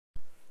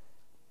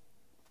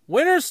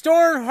Winter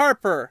Storm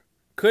Harper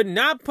could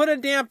not put a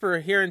damper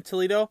here in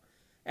Toledo,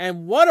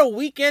 and what a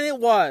weekend it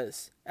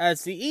was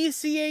as the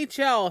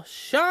ECHL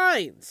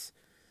shines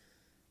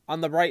on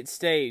the bright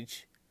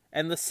stage,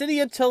 and the city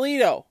of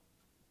Toledo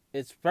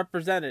is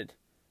represented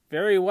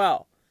very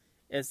well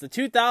as the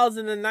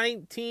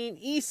 2019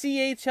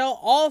 ECHL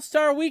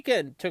All-Star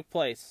Weekend took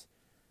place.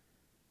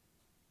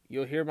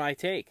 You'll hear my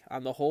take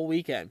on the whole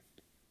weekend.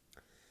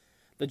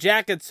 The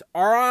Jackets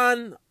are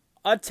on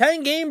a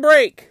 10-game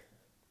break,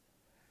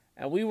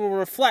 and we will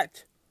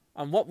reflect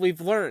on what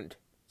we've learned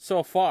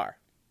so far.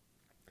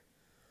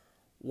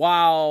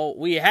 While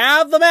we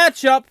have the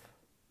matchup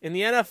in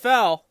the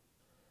NFL,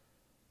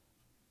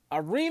 a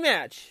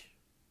rematch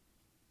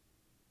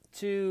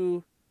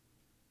to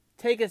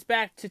take us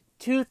back to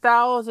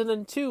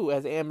 2002,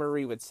 as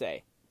Anne-Marie would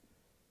say.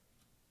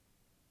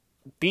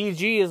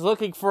 BG is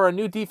looking for a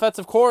new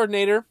defensive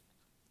coordinator.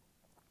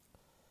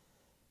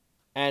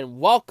 And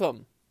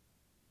welcome,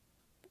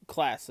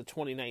 class of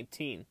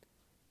 2019,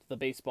 to the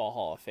Baseball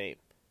Hall of Fame.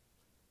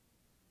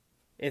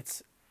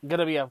 It's going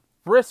to be a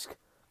brisk,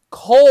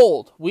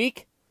 cold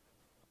week.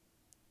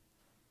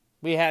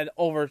 We had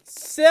over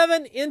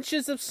 7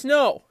 inches of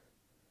snow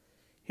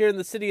here in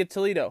the city of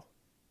Toledo.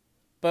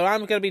 But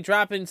I'm going to be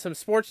dropping some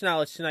sports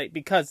knowledge tonight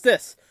because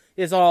this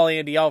is All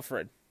Andy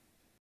Alfred.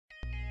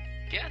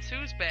 Guess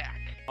who's back?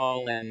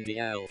 All Andy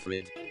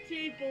Alfred.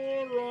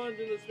 24 runs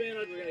in the span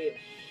of... We're going to get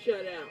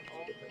shut out.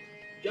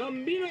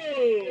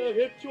 Gambino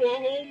hit to a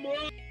home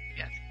run.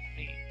 Yes,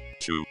 me.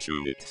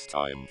 Choo-choo, it's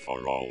time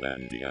for All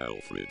Andy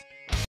Alfred.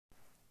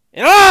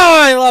 And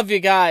I love you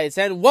guys,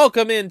 and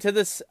welcome into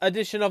this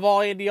edition of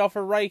All Andy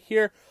Alfred right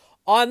here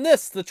on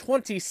this, the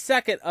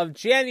 22nd of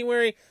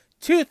January,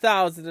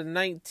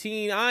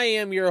 2019. I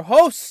am your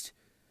host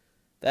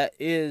that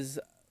is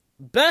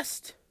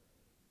best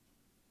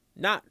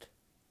not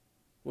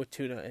with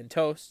tuna and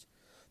toast,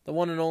 the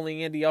one and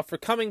only Andy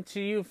Alfred, coming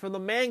to you from the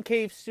Man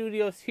Cave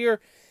Studios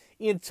here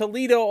in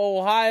Toledo,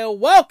 Ohio.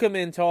 Welcome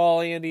into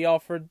All Andy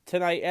Alfred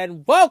tonight,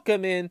 and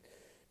welcome in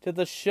to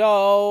the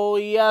show.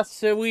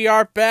 Yes, we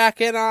are back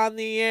and on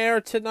the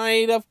air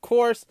tonight, of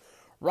course,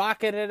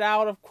 rocking it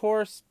out, of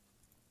course,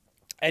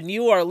 and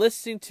you are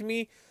listening to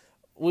me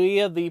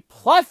via the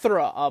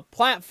plethora of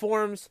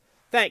platforms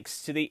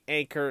thanks to the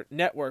Anchor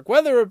Network,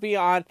 whether it be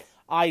on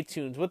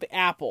iTunes, with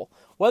Apple,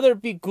 whether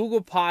it be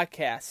Google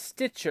Podcasts,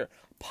 Stitcher,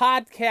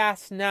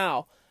 Podcast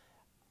Now,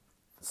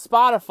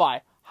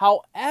 Spotify,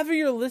 however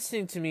you're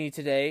listening to me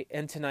today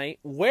and tonight,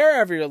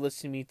 wherever you're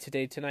listening to me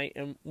today, tonight,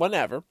 and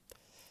whenever,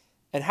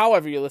 and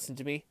however you listen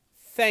to me,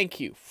 thank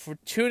you for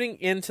tuning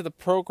into the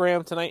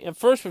program tonight. And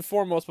first and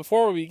foremost,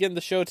 before we begin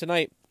the show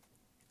tonight,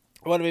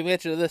 I want to be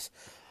mentioning this.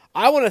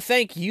 I want to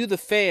thank you, the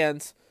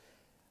fans.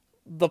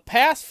 The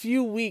past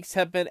few weeks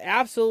have been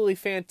absolutely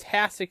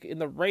fantastic in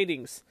the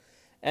ratings,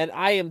 and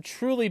I am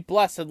truly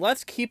blessed, and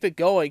let's keep it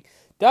going.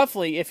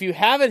 Definitely, if you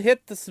haven't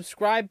hit the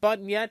subscribe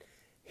button yet,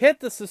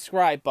 hit the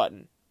subscribe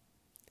button.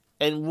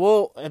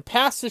 And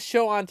pass this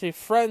show on to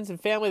friends and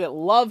family that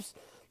loves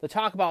to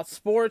talk about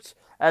sports,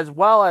 as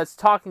well as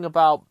talking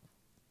about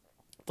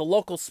the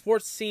local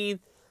sports scene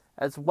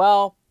as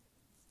well.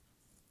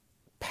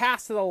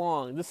 Pass it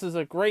along. This is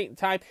a great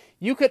time.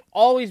 You could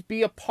always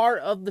be a part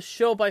of the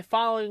show by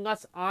following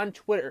us on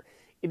Twitter.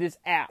 It is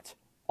at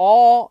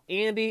All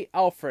Andy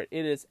Alfred.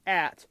 It is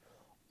at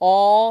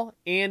All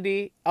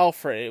Andy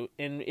Alfred.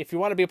 And if you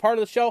want to be a part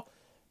of the show,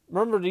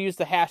 remember to use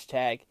the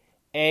hashtag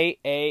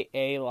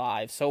AAA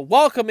Live. So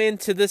welcome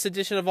into this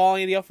edition of All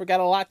Andy Alfred.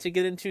 Got a lot to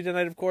get into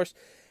tonight, of course.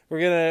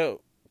 We're going to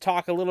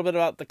talk a little bit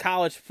about the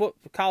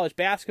college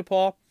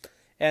basketball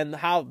and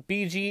how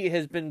BG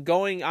has been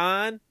going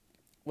on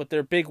with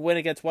their big win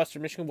against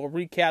Western Michigan. We'll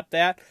recap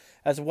that,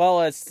 as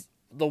well as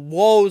the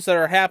woes that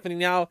are happening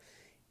now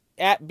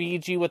at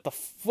BG with the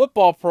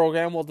football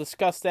program. We'll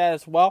discuss that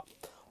as well.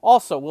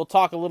 Also, we'll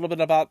talk a little bit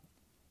about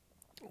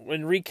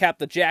and recap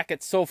the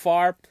Jackets so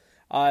far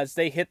as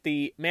they hit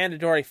the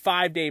mandatory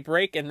 5-day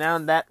break, and now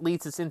that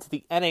leads us into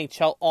the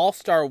NHL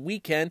All-Star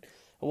Weekend.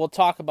 We'll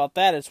talk about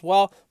that as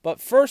well.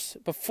 But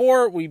first,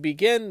 before we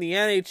begin the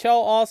NHL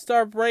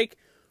All-Star break,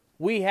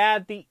 we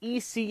had the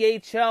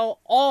ECHL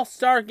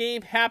All-Star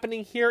Game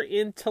happening here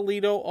in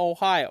Toledo,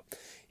 Ohio.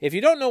 If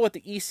you don't know what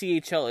the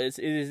ECHL is,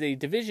 it is a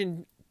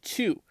Division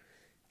II,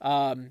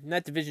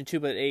 not Division II,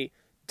 but a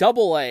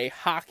AA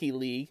hockey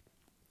league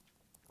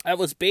that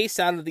was based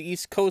out of the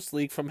East Coast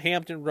League from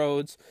Hampton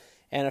Roads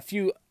and a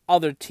few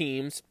other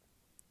teams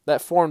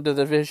that formed the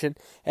division,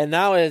 and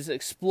now has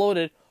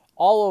exploded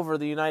all over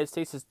the United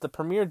States. It's the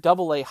premier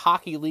AA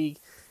hockey league,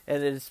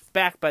 and it is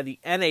backed by the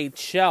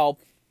NHL,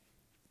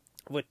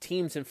 with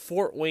teams in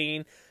Fort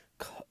Wayne,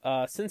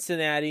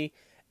 Cincinnati,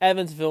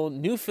 Evansville,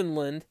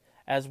 Newfoundland,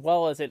 as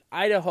well as in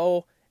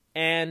Idaho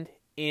and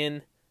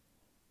in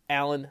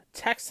Allen,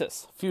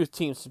 Texas. A few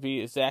teams to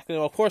be exact. And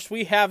of course,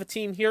 we have a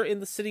team here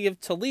in the city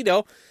of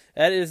Toledo.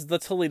 That is the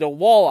Toledo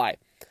Walleye.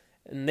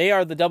 And they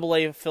are the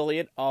AA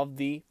affiliate of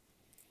the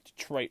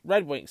Detroit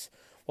Red Wings.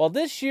 Well,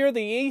 this year,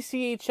 the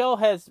ACHL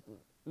has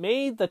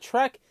made the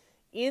trek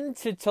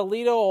into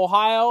Toledo,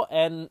 Ohio,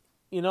 and,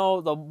 the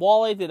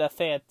Walleye did a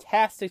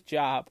fantastic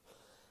job.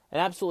 An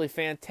absolutely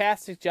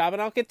fantastic job.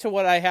 And I'll get to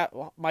what I have,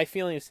 my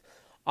feelings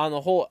on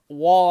the whole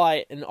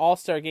Walleye and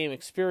All-Star Game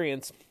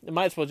experience. I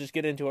might as well just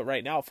get into it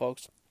right now,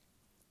 folks.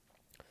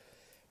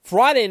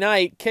 Friday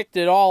night kicked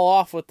it all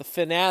off with the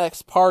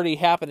Fanatics party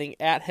happening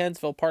at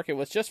Hensville Park. It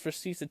was just for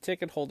season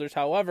ticket holders.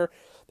 However,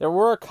 there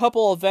were a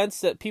couple events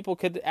that people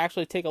could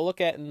actually take a look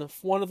at, and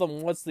one of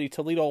them was the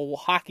Toledo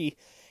Hockey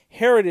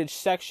Heritage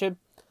section.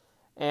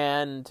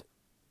 And,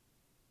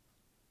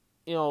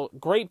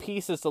 great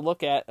pieces to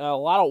look at. A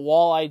lot of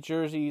Walleye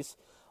jerseys,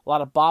 a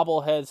lot of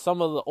bobbleheads,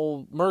 some of the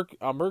old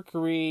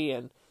Mercury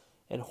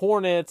and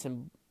Hornets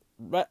and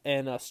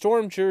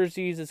Storm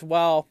jerseys as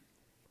well.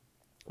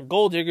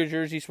 Gold Digger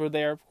jerseys were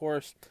there, of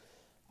course.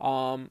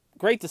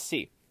 Great to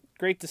see.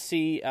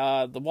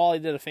 The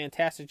Walleye did a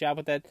fantastic job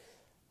with that,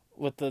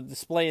 with the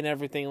display and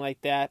everything like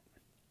that.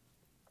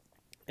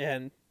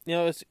 And,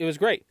 it was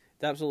great.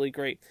 It's absolutely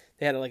great.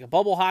 They had a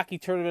bubble hockey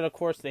tournament, of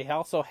course. They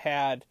also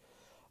had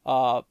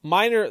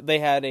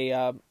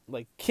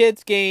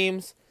kids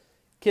games,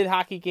 kid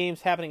hockey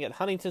games happening at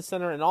Huntington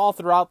Center and all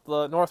throughout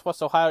the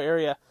Northwest Ohio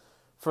area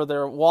for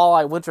their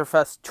Walleye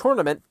Winterfest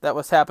tournament that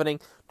was happening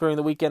during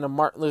the weekend of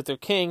Martin Luther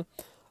King.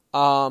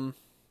 It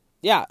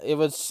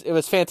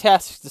was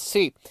fantastic to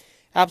see.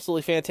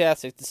 Absolutely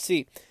fantastic to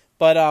see.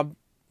 But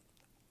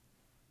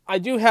I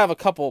do have a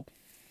couple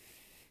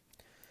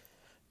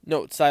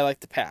notes I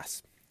like to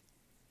pass.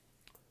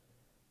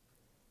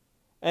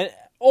 And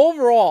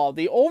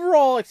the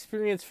overall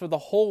experience for the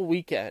whole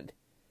weekend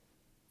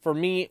for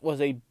me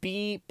was a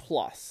B+.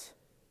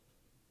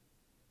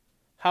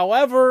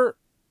 However,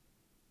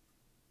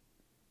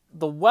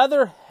 the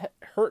weather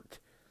hurt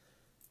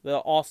the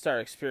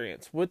All-Star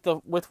experience with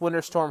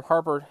Winter Storm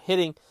Harper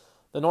hitting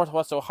the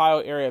Northwest Ohio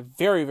area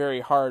very, very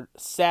hard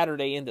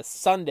Saturday into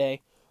Sunday,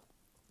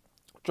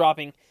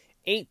 dropping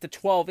 8 to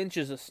 12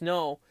 inches of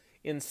snow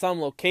in some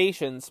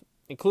locations,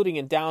 including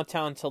in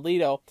downtown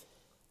Toledo.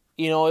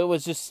 It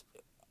was just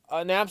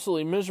an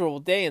absolutely miserable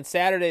day. And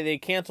Saturday they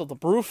canceled the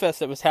Brewfest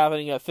that was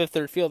happening at Fifth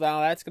Third Field. Now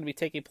that's going to be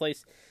taking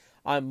place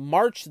on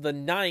March the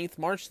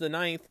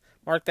 9th.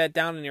 Mark that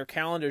down in your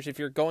calendars if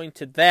you're going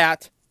to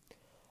that.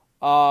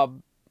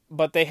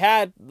 But they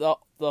had the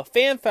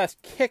FanFest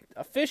kicked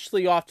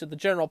officially off to the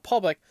general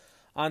public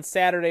on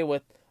Saturday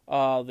with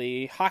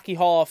the Hockey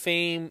Hall of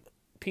Fame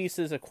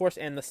pieces, of course,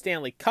 and the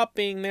Stanley Cup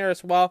being there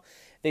as well.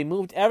 They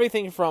moved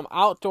everything from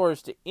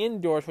outdoors to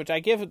indoors, which I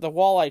give the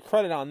Walleye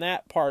credit on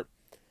that part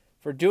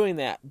for doing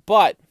that.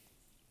 But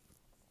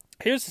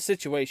here's the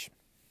situation.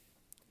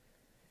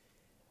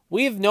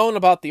 We've known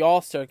about the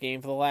All-Star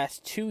Game for the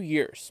last 2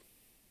 years.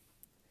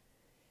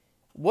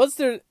 Was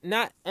there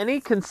not any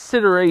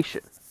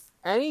consideration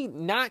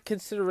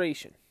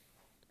to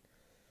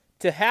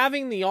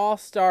having the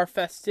All-Star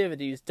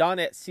festivities done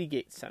at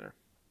Seagate Center?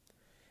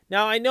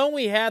 Now, I know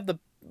we had the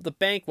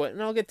banquet,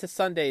 and I'll get to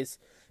Sunday's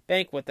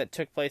banquet that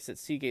took place at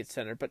Seagate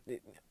Center, but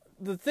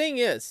the thing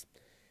is,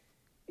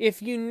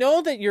 if you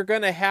know that you're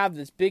going to have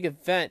this big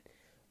event,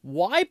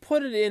 why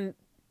put it in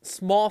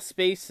small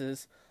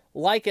spaces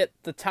like at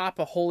the top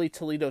of Holy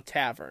Toledo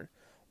Tavern?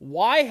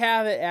 Why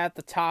have it at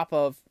the top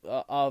of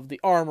the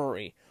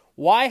Armory?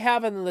 Why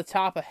have it in the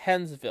top of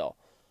Hensville?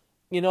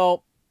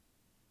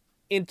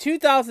 In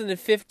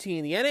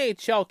 2015, the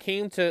NHL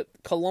came to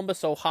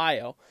Columbus,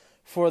 Ohio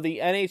for the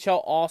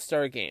NHL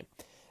All-Star Game.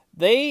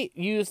 They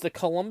used the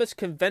Columbus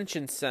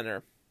Convention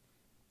Center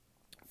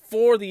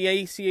for the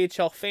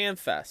ACHL Fan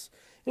Fest.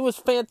 It was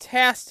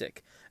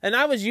fantastic. And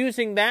I was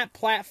using that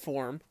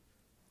platform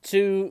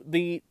to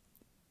the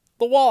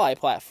Walleye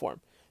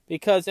platform.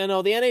 Because I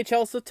know the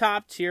NHL is the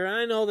top tier, and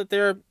I know that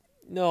they're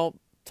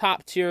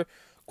top tier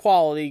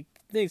quality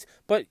things.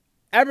 But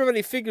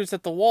everybody figures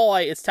that the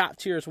Walleye is top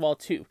tier as well,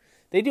 too.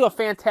 They do a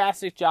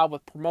fantastic job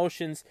with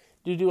promotions.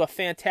 They do a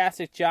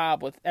fantastic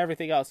job with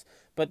everything else.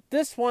 But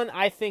this one,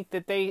 I think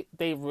that they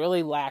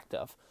really lacked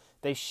of.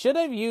 They should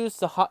have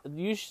used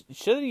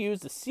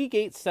the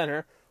Seagate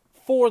Center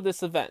for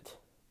this event.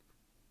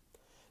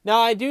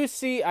 Now, I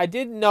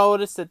did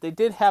notice that they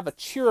did have a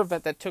cheer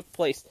event that took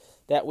place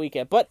that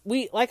weekend. But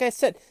like I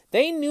said,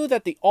 they knew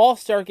that the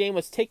All-Star Game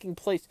was taking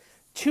place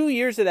 2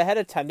 years ahead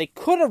of time. They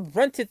could have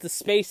rented the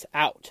space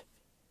out.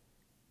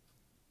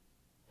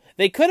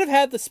 They could have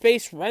had the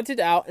space rented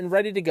out and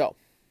ready to go.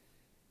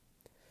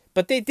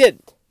 But they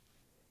didn't.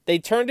 They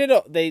turned it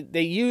up.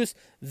 They used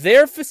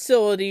their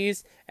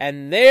facilities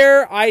and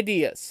their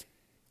ideas.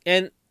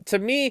 And to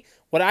me,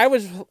 when I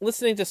was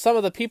listening to some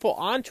of the people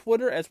on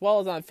Twitter as well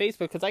as on Facebook,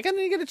 because I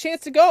didn't get a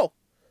chance to go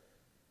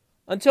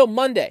until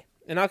Monday.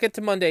 And I'll get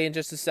to Monday in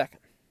just a second.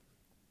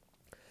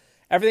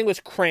 Everything was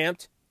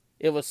cramped.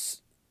 It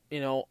was,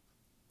 a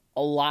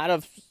lot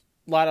of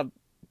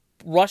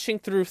rushing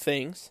through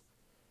things.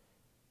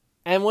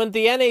 And when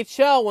the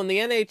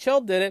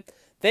NHL did it,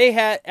 they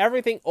had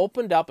everything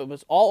opened up. It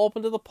was all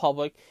open to the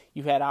public.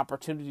 You had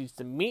opportunities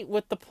to meet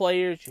with the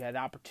players. You had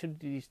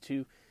opportunities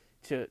to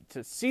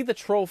to see the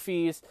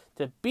trophies,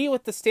 to be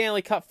with the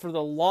Stanley Cup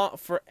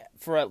for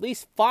for at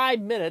least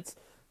 5 minutes.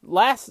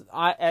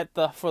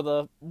 For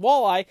the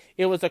walleye,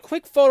 it was a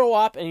quick photo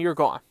op and you're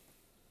gone.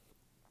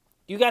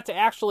 You got to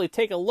actually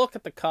take a look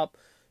at the cup,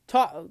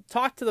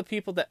 talk to the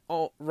people that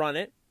run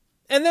it,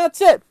 and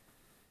that's it.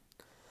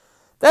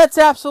 That's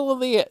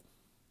absolutely it.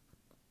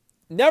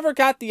 Never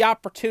got the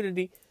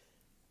opportunity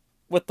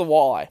with the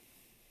walleye.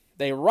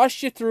 They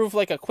rush you through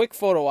like a quick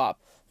photo op.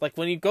 Like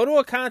when you go to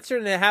a concert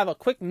and they have a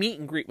quick meet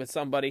and greet with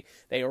somebody,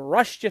 they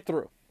rushed you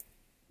through.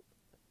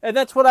 And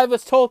that's what I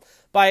was told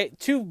by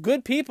 2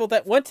 good people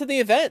that went to the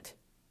event.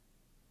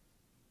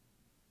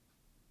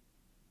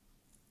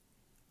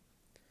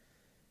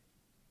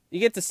 You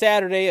get to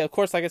Saturday, of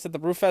course, like I said, the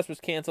Brewfest was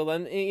canceled,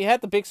 and you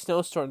had the big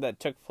snowstorm that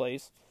took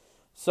place.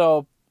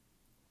 So,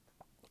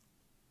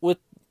 with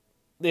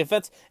the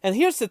events, and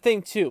here's the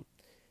thing too.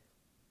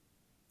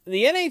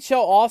 The NHL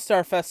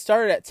All-Star Fest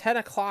started at 10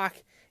 o'clock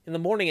in the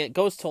morning, and it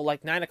goes till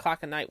like 9 o'clock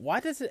at night. Why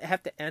does it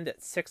have to end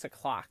at 6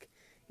 o'clock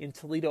in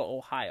Toledo,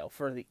 Ohio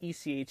for the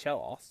ECHL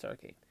All-Star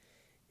Game?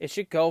 It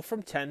should go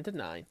from 10 to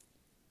 9,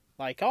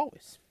 like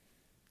always.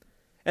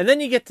 And then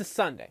you get to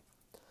Sunday.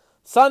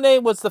 Sunday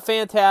was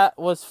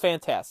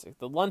fantastic.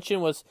 The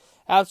luncheon was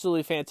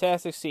absolutely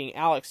fantastic. Seeing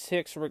Alex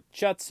Hicks, Rick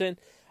Judson,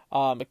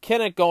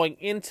 McKenna going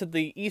into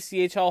the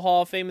ECHL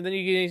Hall of Fame, and then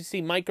you can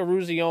see Mike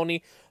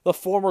Eruzione, the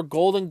former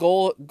Golden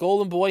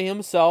Boy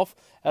himself,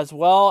 as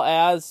well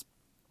as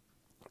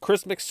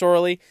Chris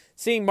McSorley.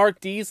 Seeing Mark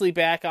Deasley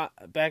back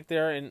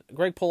there, and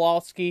Greg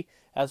Pulowski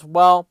as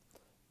well,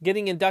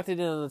 getting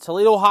inducted into the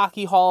Toledo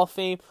Hockey Hall of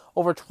Fame.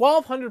 Over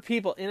 1,200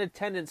 people in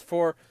attendance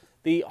for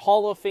the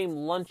Hall of Fame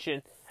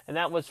luncheon. And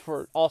that was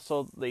for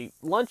also the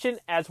luncheon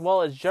as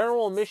well as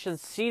general admission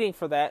seating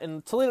for that.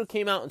 And Toledo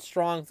came out in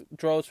strong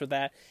droves for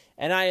that.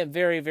 And I am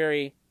very,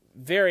 very,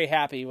 very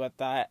happy with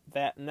that.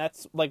 And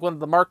that's like one of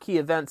the marquee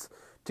events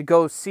to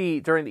go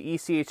see during the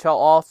ECHL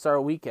All-Star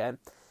Weekend.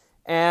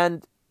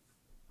 And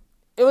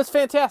it was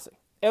fantastic.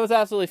 It was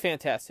absolutely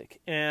fantastic.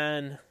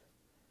 And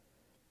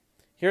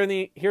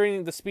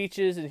hearing the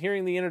speeches and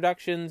hearing the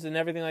introductions and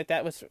everything like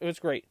that it was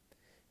great.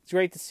 It's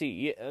great to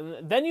see.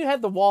 Then you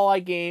had the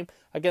walleye game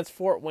against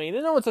Fort Wayne.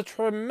 And it was a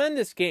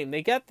tremendous game.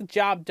 They got the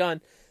job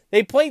done.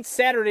 They played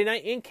Saturday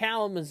night in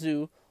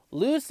Kalamazoo,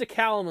 lose to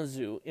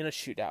Kalamazoo in a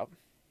shootout.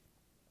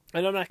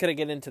 And I'm not going to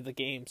get into the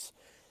games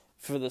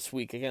for this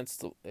week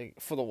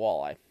for the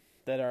walleye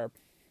that are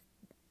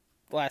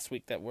last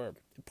week that were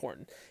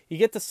important. You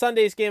get the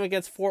Sunday's game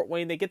against Fort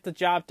Wayne. They get the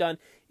job done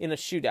in a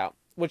shootout,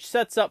 which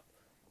sets up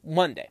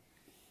Monday.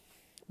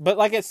 But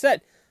like I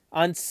said,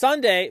 on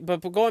Sunday,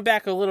 but going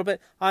back a little bit,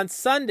 on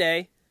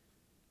Sunday,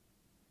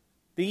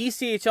 the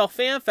ECHL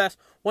Fan Fest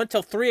went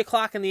till 3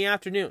 o'clock in the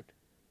afternoon.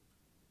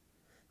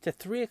 To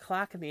 3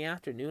 o'clock in the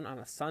afternoon on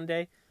a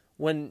Sunday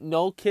when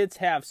no kids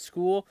have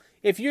school.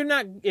 If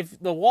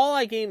the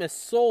walleye game is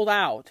sold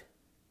out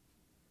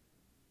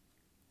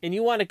and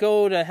you want to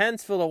go to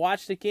Hensville to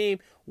watch the game,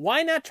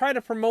 why not try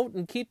to promote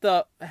and keep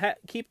the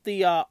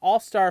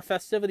All-Star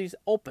festivities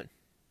open?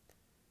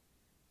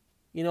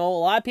 You know, a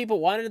lot of people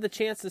wanted the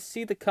chance to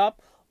see the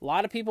cup. A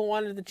lot of people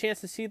wanted the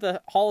chance to see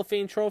the Hall of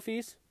Fame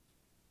trophies.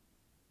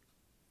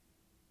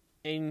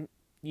 And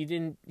you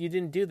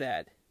didn't do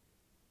that.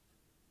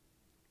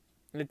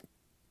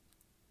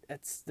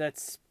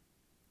 That's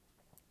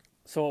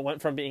so it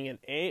went from being an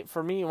A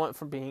for me. It went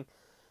from being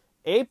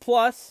A+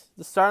 to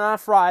start on a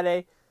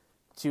Friday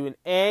to an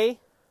A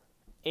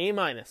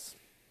minus,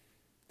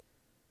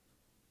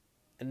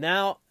 and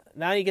now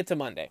you get to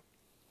Monday.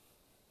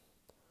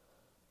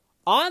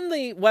 On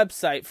the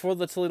website for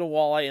the Toledo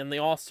Walleye and the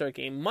All-Star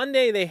Game,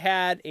 Monday they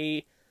had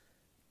the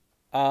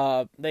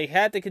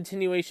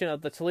continuation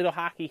of the Toledo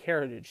Hockey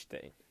Heritage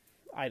Day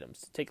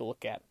items to take a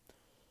look at.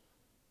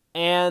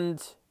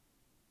 And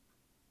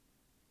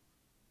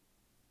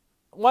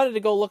wanted to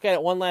go look at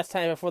it one last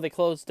time before they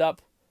closed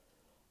up.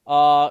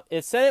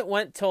 It said it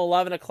went till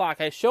 11 o'clock.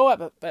 I show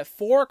up at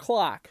 4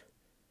 o'clock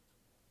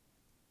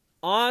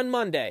on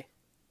Monday,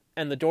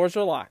 and the doors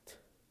are locked.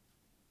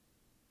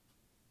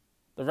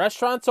 The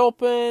restaurant's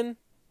open.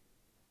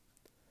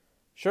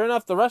 Sure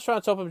enough, the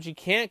restaurant's open, but you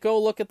can't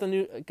go look at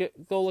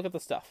the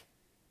stuff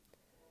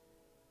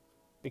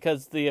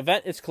because the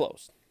event is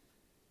closed.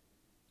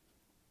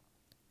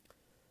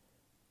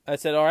 I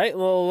said, all right,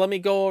 well, let me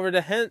go over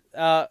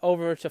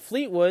to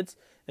Fleetwood's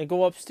and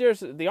go upstairs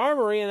to the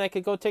Armory, and I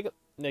could go take a...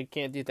 No,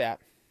 can't do that.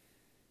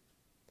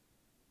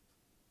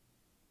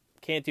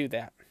 Can't do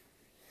that.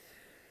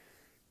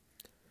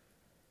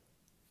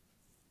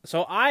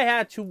 So I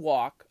had to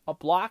walk a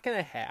block and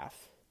a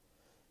half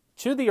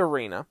to the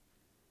arena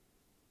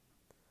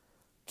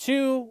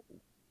to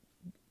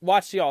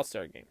watch the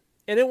All-Star Game.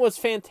 And it was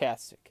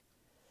fantastic.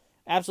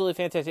 Absolutely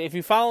fantastic. If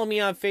you follow me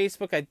on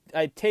Facebook,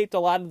 I taped a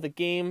lot of the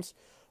games,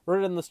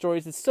 wrote in the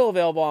stories. It's still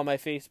available on my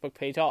Facebook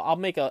page.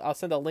 I'll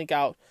send a link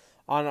out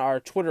on our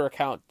Twitter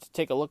account to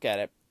take a look at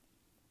it.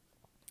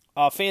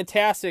 A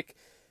fantastic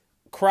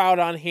crowd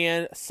on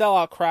hand,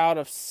 sellout crowd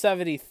of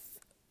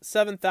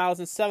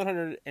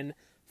 77,750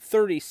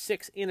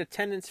 36 in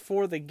attendance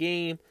for the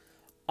game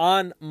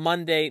on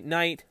Monday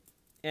night.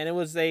 And it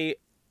was a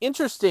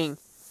interesting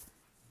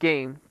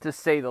game, to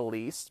say the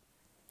least,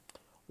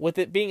 with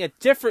it being a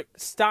different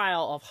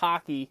style of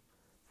hockey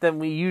than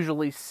we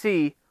usually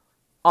see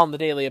on the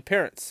daily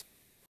appearance.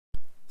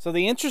 So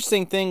the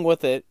interesting thing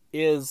with it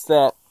is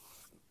that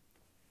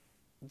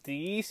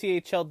the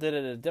ECHL did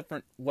it a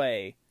different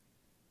way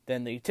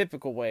than the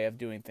typical way of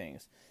doing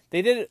things.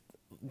 They did it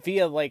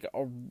via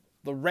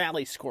the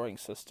rally scoring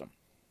system.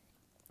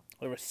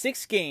 There were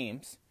 6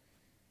 games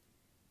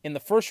in the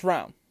first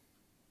round.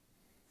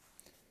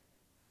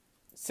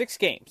 6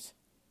 games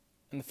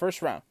in the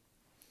first round.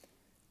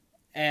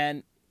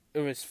 And it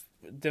was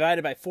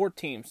divided by 4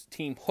 teams.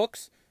 Team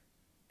Hooks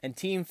and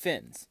Team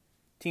Finns.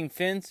 Team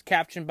Finns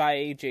captained by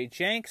AJ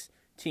Jenks.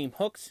 Team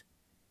Hooks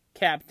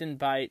captained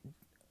by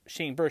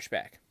Shane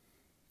Birchback.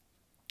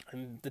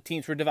 And the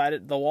teams were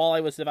divided. The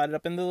Walleye was divided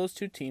up into those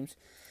 2 teams.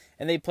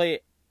 And they play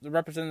the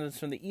representatives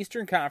from the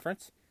Eastern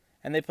Conference.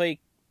 And they play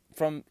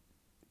from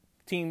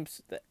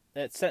teams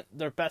that sent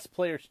their best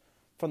players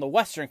from the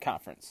Western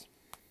Conference.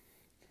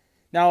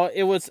 Now,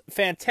 it was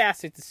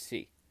fantastic to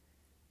see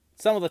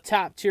some of the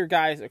top-tier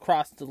guys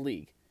across the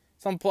league.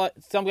 Some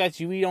guys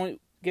we don't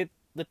get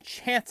the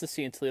chance to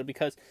see in Toledo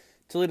because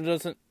Toledo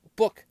doesn't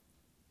book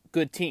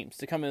good teams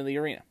to come into the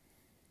arena.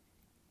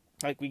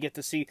 Like, we get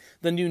to see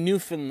the new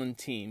Newfoundland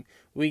team.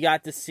 We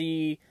got to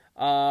see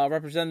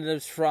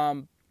representatives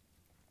from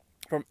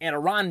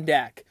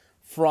Adirondack,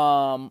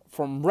 from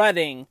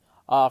Reading,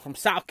 from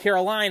South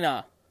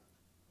Carolina,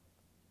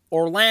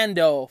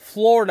 Orlando,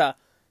 Florida.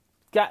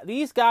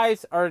 These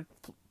guys are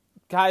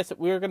guys that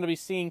we're going to be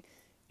seeing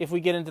if we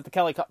get into the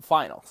Kelly Cup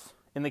finals,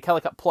 in the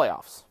Kelly Cup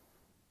playoffs.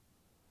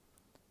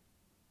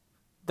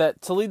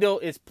 That Toledo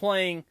is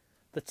playing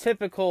the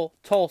typical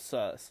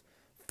Tulsas,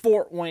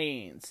 Fort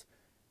Waynes,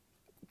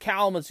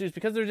 Kalamazoo's,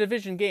 because they're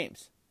division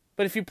games.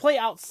 But if you play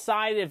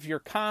outside of your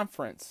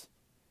conference,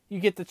 you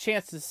get the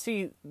chance to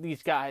see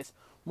these guys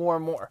more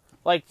and more.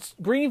 Like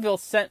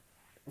Greenville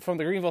from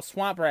the Greenville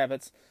Swamp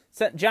Rabbits,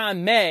 sent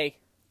John May,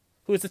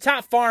 who is the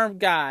top farm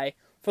guy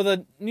for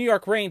the New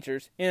York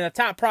Rangers, and a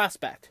top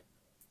prospect.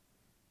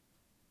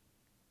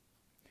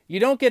 You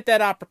don't get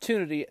that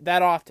opportunity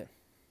that often.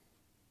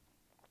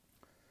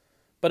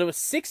 But it was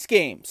 6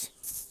 games.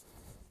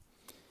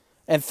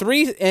 And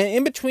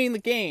in between the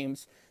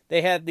games,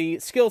 they had the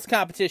skills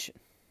competition.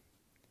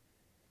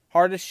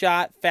 Hardest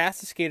shot,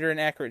 fastest skater, and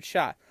accurate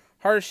shot.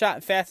 Hardest shot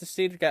and fastest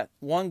skater got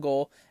 1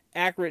 goal.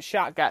 Accurate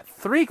shot got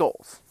 3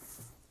 goals.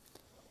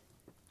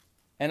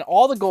 And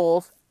all the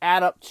goals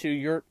add up to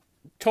your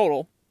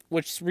total,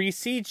 which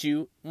reseeds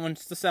you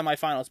once the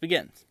semifinals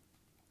begins.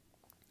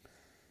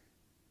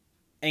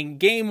 And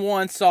Game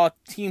 1 saw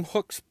Team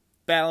Hooks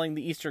battling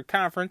the Eastern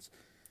Conference.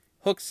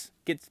 Hooks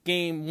gets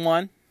Game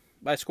 1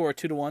 by a score of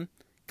 2-1.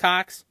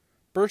 Cox,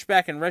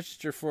 Birchback, and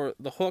Register for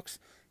the Hooks.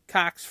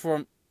 Cox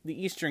from the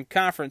Eastern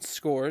Conference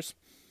scores.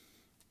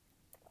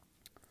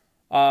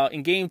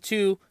 In Game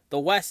 2, the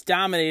West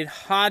dominated.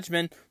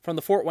 Hodgman from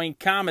the Fort Wayne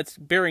Comets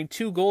bearing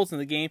 2 goals in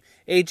the game.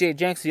 AJ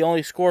Jenks the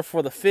only score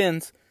for the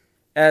Finns,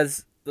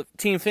 as the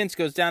Team Finns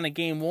goes down in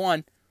Game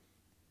 1,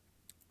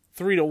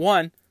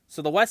 3-1.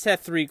 So the West had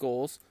 3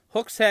 goals.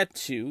 Hooks had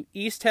 2.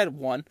 East had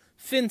 1.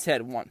 Finns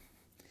had 1.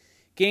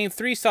 Game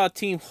 3 saw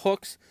Team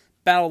Hooks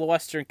battle the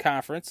Western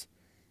Conference,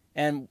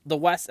 and the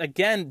West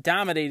again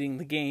dominating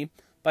the game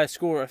by a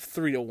score of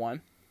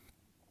 3-1.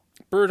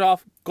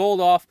 Birdhoff,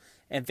 Goldoff,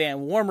 and Van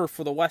Warmer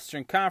for the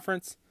Western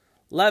Conference.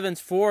 Levens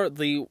for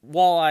the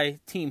Walleye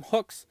Team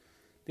Hooks,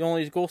 the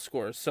only goal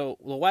scorers. So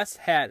the West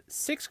had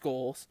 6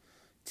 goals.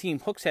 Team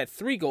Hooks had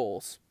 3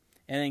 goals.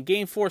 And in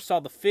Game 4 saw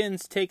the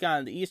Finns take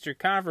on the Eastern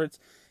Conference,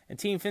 and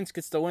Team Finns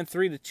gets to win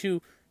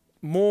 3-2.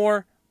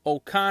 Moore,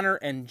 O'Connor,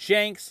 and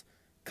Jenks,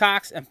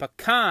 Cox, and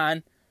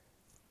Pecan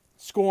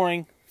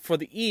scoring for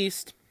the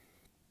East.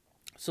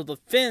 So the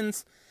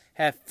Finns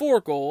had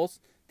 4 goals.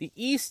 The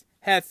East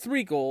had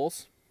 3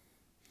 goals.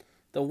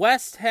 The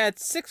West had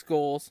 6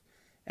 goals.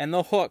 And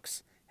the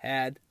Hooks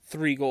had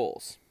 3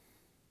 goals.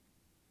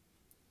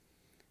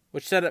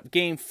 Which set up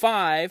Game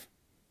 5,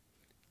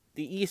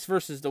 the East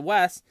versus the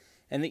West.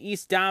 And the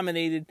East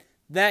dominated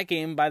that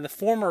game by the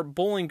former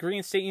Bowling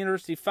Green State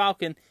University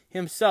Falcon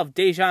himself,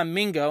 Dejan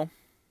Mingo,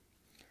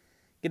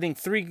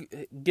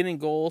 getting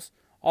goals.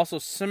 Also,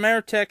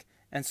 Smertek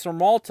and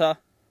Sermalta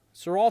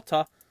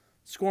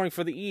scoring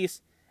for the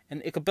East,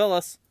 and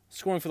Ikabelis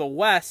scoring for the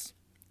West,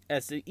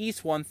 as the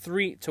East won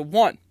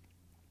 3-1.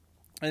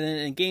 And then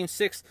in Game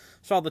 6,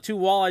 saw the 2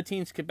 Walleye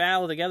teams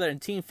battle together,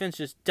 and Team Finns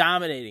just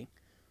dominating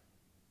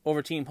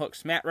over Team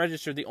Hooks. Matt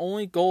registered the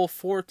only goal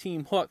for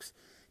Team Hooks.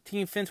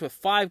 Team Finns with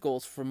 5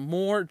 goals from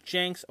Moore,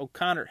 Jenks,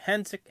 O'Connor,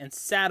 Hensick, and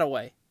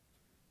Sadaway.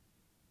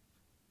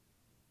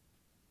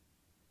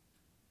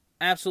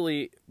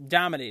 Absolutely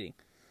dominating.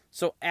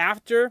 So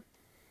after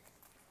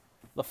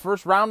the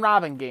first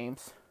round-robin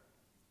games,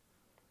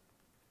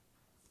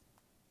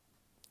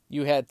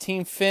 you had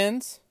Team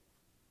Finns,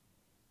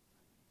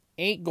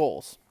 8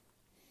 goals.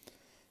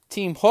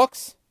 Team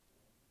Hooks,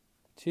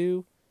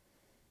 2,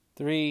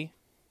 3,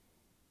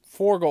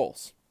 4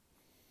 goals.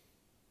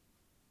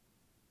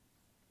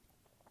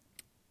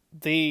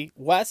 The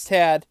West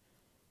had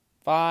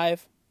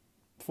 5,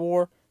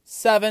 4,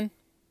 7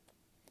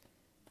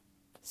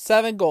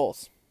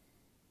 goals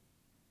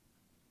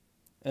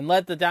and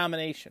led the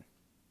domination.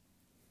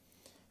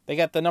 They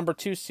got the number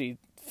 2 seed.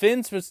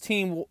 Finns was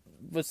the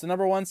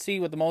number 1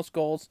 seed with the most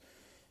goals.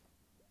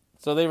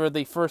 So they were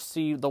the first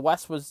seed. The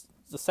West was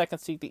the second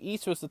seed. The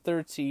East was the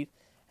third seed.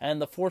 And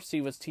the fourth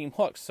seed was Team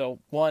Hooks. So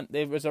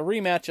there was a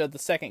rematch of the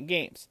second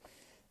games.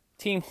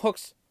 Team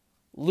Hooks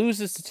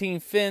loses to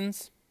Team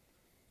Finns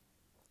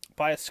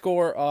by a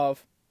score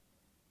of,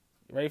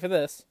 ready for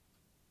this?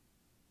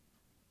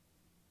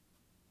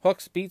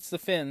 Hooks beats the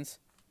Finns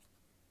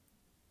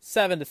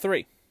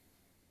 7-3.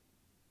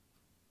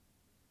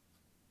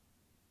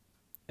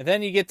 And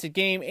then you get to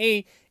Game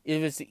 8.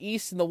 It was the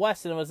East and the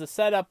West, and it was a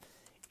setup.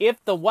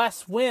 If the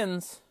West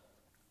wins,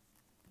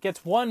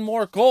 gets one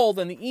more goal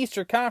than the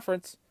Eastern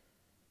Conference,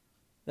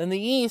 then the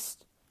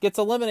East gets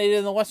eliminated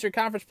in the Western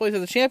Conference plays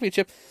of the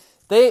championship.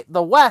 The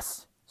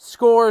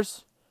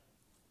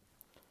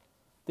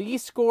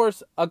East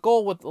scores a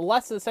goal with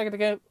less than a second to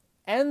go,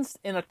 ends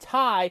in a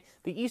tie.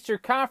 The Eastern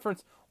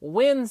Conference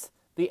wins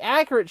the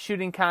accurate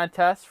shooting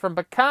contest from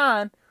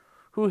Bacan,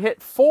 who hit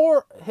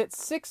the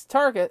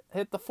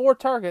 4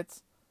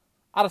 targets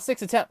out of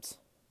 6 attempts.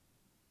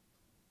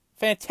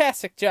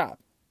 Fantastic job.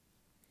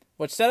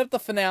 Which set up the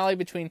finale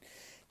between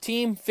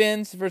Team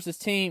Finns versus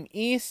Team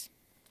East.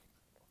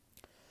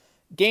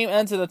 Game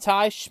ends in a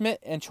tie. Schmidt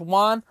and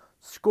Chawan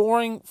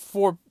scoring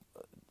for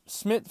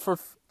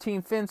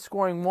Team Finns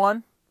scoring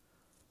 1.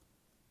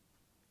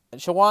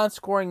 And Chawan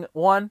scoring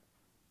 1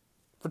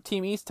 for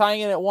Team East,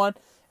 tying it at 1.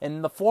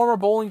 And the former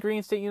Bowling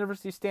Green State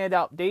University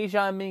standout,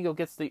 Dejan Mingo,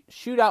 gets the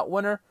shootout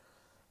winner.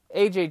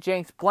 AJ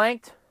Jenks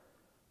blanked.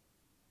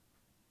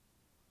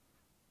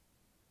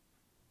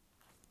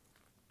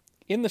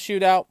 In the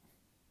shootout.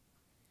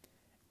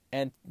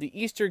 And the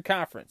Eastern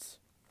Conference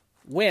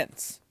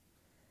wins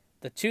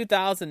the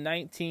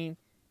 2019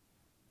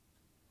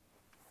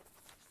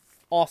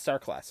 All-Star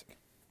Classic.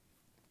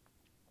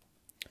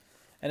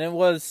 And it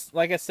was,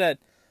 like I said,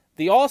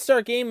 the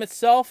All-Star game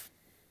itself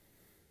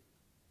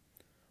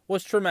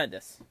was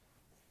tremendous.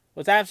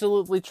 Was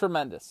absolutely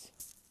tremendous.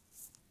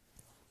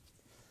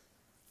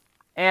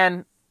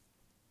 And,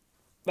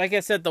 like I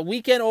said, the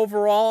weekend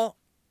overall,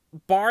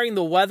 barring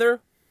the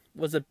weather,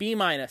 was a B-.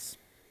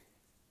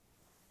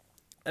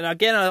 And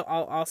again,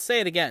 I'll say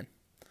it again.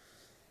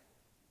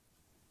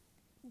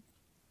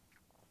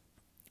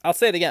 I'll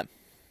say it again.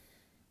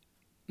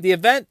 The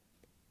event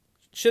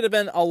should have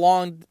been a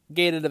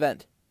elongated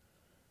event.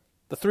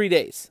 The 3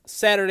 days.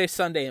 Saturday,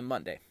 Sunday, and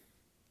Monday.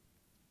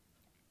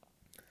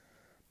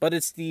 But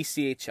it's the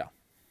ECHL.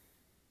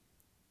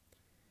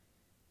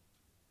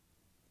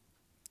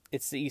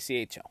 It's the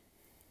ECHL.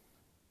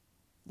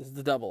 This is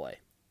the AA.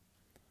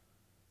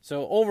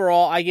 So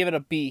overall, I give it a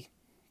B.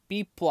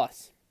 B+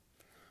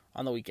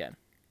 on the weekend.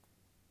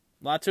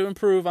 A lot to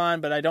improve on,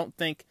 but I don't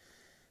think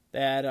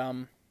that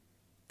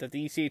that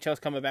the ECHL is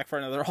coming back for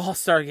another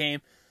All-Star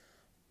game.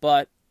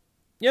 But,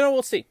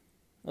 we'll see.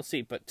 We'll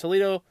see. But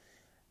Toledo's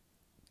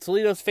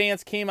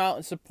fans came out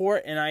in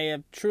support, and I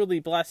am truly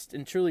blessed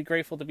and truly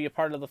grateful to be a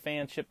part of the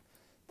fanship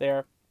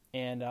there.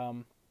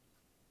 And,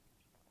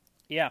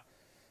 yeah.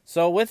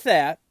 So with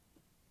that,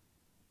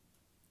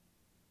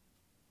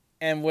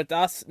 and with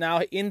us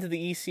now into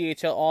the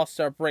ECHL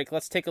All-Star break,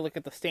 let's take a look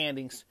at the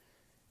standings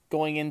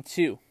going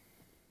into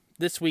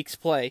this week's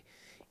play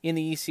in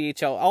the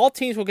ECHL. All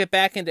teams will get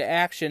back into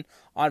action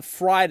on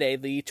Friday,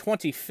 the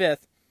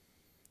 25th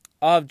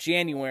of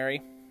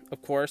January,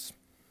 of course.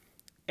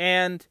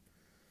 And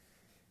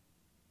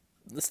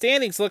the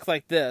standings look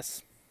like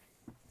this.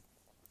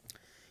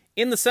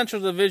 In the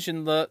Central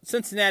Division, the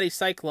Cincinnati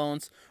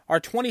Cyclones are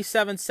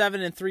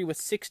 27-7-3 with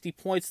 60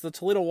 points. The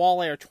Toledo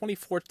Walleye are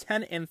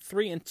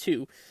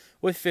 24-10-3-2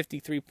 with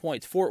 53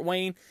 points. Fort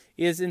Wayne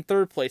is in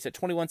third place at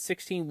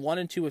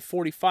 21-16-1-2 with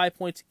 45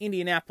 points.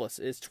 Indianapolis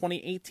is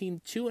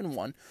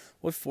 2018-2-1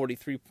 with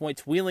 43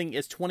 points. Wheeling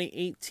is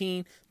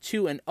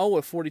 2018-2-0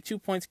 with 42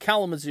 points.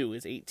 Kalamazoo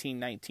is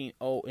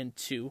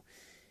 18-19-0-2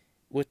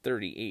 with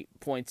 38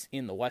 points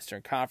in the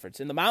Western Conference.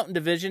 In the Mountain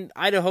Division,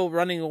 Idaho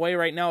running away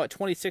right now at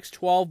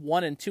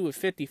 26-12-1-2 with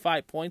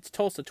 55 points.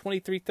 Tulsa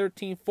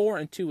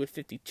 23-13-4-2 with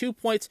 52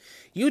 points.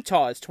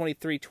 Utah is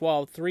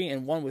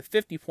 23-12-3-1 with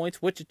 50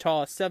 points.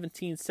 Wichita is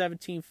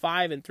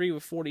 17-17-5-3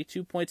 with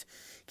 42 points.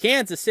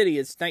 Kansas City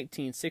is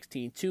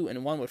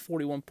 19-16-2-1 with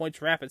 41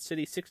 points. Rapid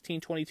City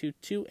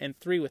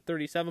 16-22-2-3 with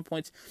 37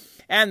 points.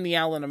 And the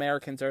Allen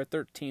Americans are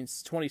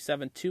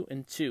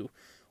 13-27-2-2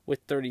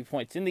 with 30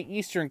 points. In the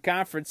Eastern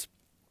Conference,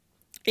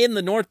 in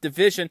the North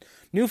Division,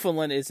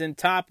 Newfoundland is in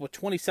top with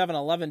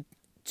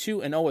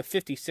 27-11-2-0 with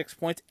 56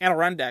 points.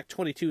 Adirondack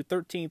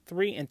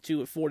 22-13-3-2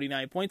 with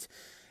 49 points.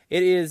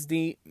 It is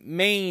the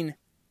Maine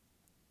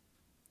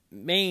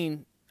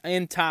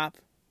in top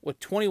with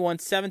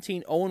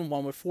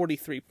 21-17-0-1 with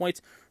 43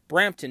 points.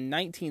 Brampton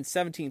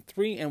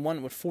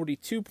 19-17-3-1 with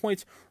 42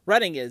 points.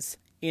 Reading is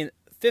in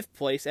fifth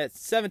place at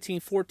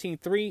 17-14,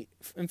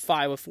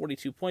 3-5 with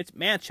 42 points.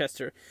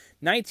 Manchester,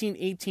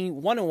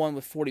 19-18, 1-1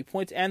 with 40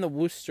 points. And the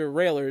Worcester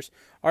Railers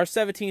are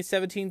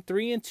 17-17,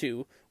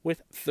 3-2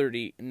 with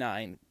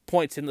 39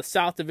 points. In the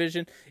South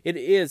Division, it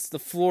is the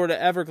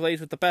Florida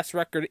Everglades with the best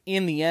record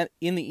in the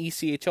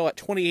ECHL at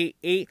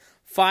 28-8,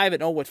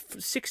 5-0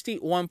 with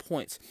 61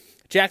 points.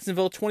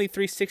 Jacksonville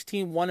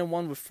 23-16,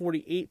 1-1 with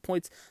 48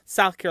 points.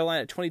 South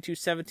Carolina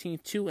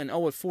 22-17,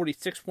 2-0 with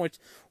 46 points.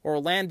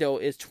 Orlando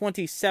is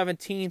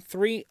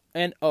 20-17,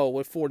 3-0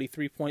 with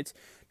 43 points.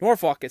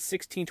 Norfolk is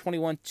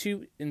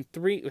 16-21,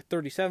 2-3 with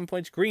 37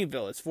 points.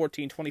 Greenville is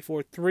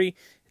 14-24,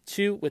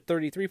 3-2 with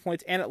 33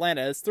 points. And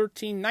Atlanta is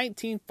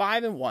 13-19,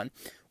 5-1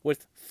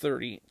 with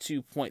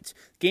 32 points.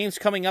 Games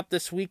coming up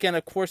this weekend,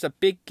 of course, a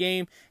big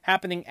game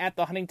happening at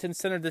the Huntington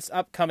Center this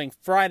upcoming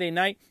Friday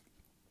night,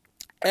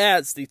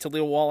 as the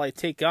Toledo Walleye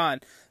take on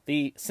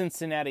the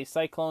Cincinnati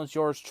Cyclones.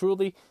 Yours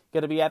truly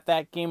going to be at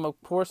that game, of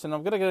course, and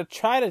I'm going to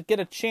try to get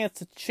a chance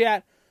to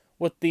chat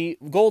with the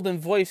Golden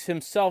Voice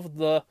himself,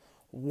 the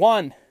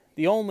one,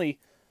 the only,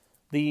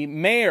 the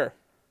mayor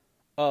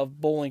of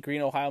Bowling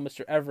Green, Ohio,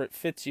 Mr. Everett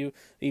Fitzhugh,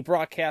 the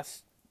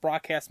broadcast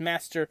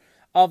master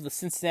of the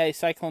Cincinnati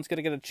Cyclones. Going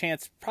to get a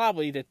chance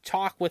probably to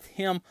talk with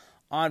him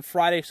on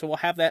Friday, so we'll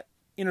have that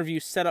interview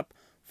set up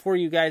for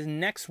you guys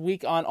next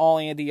week on All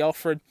Andy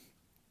Alford.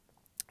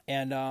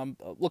 And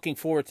looking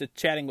forward to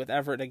chatting with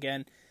Everett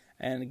again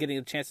and getting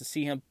a chance to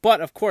see him. But,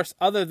 of course,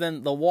 other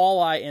than the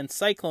Walleye and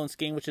Cyclones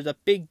game, which is a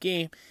big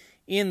game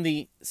in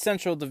the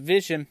Central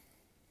Division,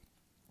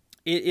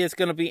 it is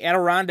going to be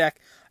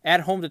Adirondack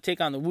at home to take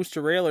on the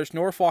Worcester Railers.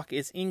 Norfolk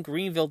is in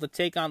Greenville to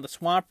take on the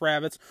Swamp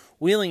Rabbits.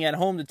 Wheeling at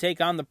home to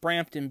take on the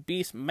Brampton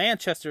Beasts.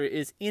 Manchester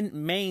is in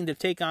Maine to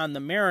take on the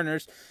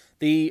Mariners.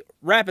 The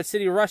Rapid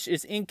City Rush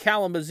is in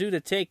Kalamazoo to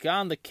take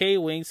on the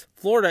K-Wings.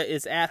 Florida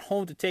is at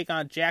home to take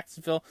on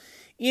Jacksonville.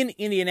 In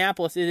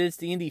Indianapolis, it is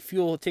the Indy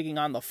Fuel taking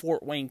on the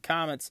Fort Wayne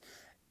Comets.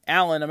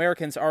 Allen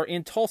Americans are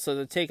in Tulsa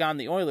to take on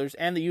the Oilers,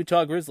 and the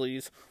Utah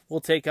Grizzlies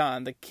will take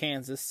on the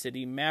Kansas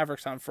City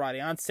Mavericks on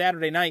Friday. On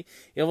Saturday night,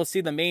 it will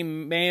see the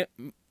Maine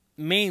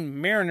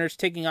Mariners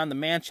taking on the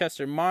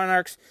Manchester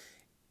Monarchs.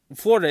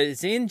 Florida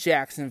is in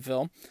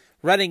Jacksonville.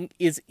 Reading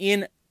is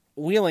in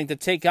Wheeling to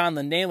take on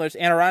the Nailers.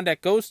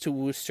 Adirondack goes to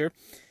Worcester.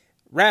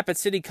 Rapid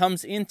City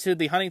comes into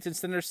the Huntington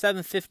Center.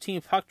 7:15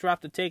 puck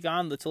drop to take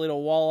on the Toledo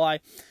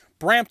Walleye.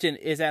 Brampton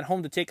is at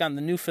home to take on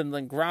the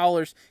Newfoundland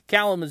Growlers.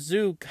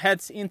 Kalamazoo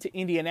heads into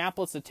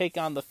Indianapolis to take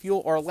on the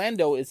Fuel.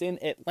 Orlando is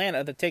in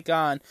Atlanta to take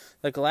on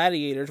the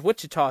Gladiators.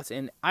 Wichita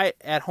is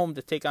at home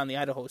to take on the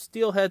Idaho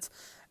Steelheads.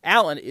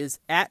 Allen is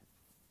at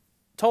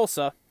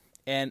Tulsa.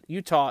 And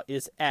Utah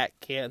is at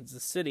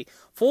Kansas City.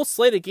 Full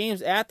slate of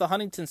games at the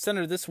Huntington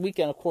Center this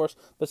weekend, of course.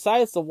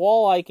 Besides the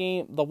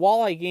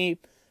Walleye game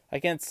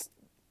against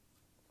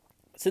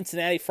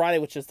Cincinnati Friday,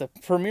 which is the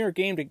premier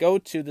game to go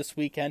to this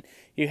weekend.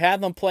 You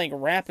have them playing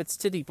Rapid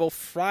City both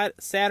Friday,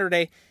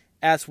 Saturday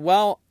as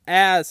well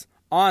as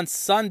on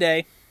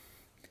Sunday.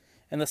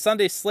 And the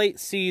Sunday slate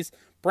sees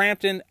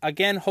Brampton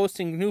again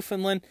hosting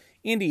Newfoundland.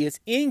 Indy is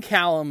in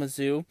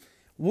Kalamazoo.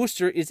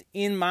 Worcester is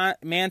in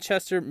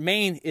Manchester.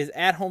 Maine is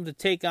at home to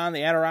take on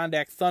the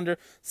Adirondack Thunder.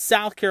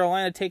 South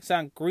Carolina takes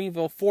on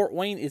Greenville. Fort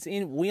Wayne is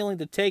in Wheeling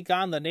to take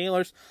on the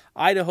Nailers.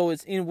 Idaho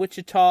is in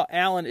Wichita.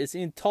 Allen is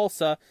in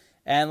Tulsa.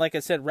 And like I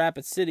said,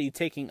 Rapid City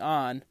taking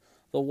on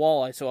the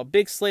Walleye. So a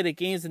big slate of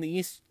games in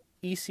the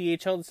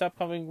ECHL this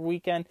upcoming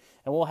weekend.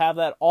 And we'll have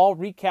that all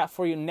recapped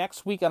for you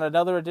next week on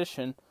another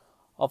edition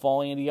of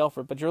All Andy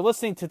Alford. But you're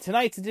listening to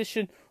tonight's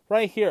edition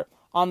right here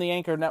on the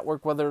Anchor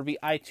Network, whether it be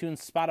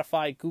iTunes,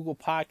 Spotify, Google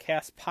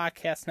Podcasts,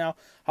 Podcast Now,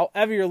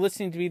 however you're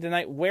listening to me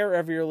tonight,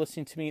 wherever you're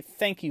listening to me,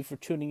 thank you for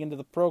tuning into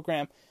the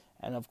program.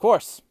 And of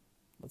course,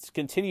 let's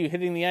continue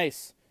hitting the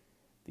ice.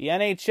 The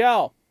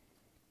NHL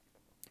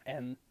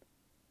and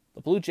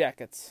the Blue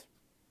Jackets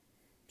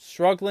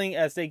struggling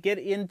as they get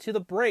into the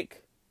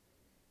break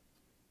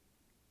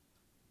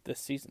this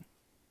season.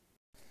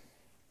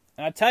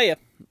 And I tell you,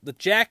 the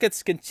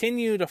Jackets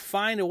continue to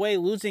find a way,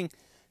 losing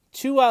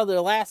 2 out of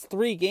their last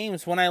 3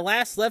 games. When I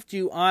last left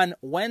you on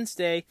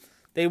Wednesday,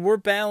 they were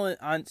battling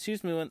on.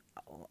 When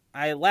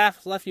I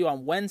left you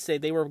on Wednesday,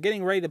 they were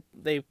getting ready to.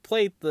 They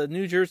played the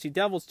New Jersey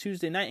Devils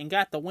Tuesday night and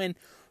got the win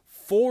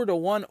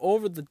 4-1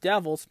 over the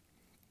Devils.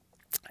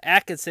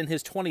 Atkinson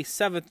his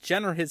 27th,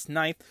 Jenner his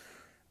 9th,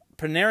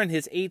 Panarin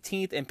his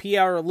 18th, and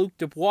Pierre-Luc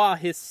Dubois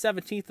his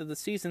 17th of the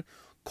season.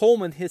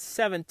 Coleman his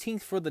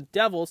 17th for the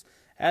Devils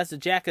as the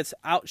Jackets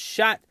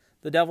outshot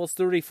the Devils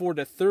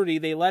 34-30.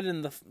 They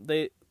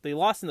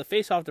lost in the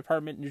faceoff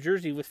department. New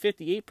Jersey with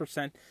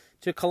 58%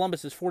 to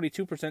Columbus's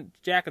 42%.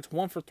 Jackets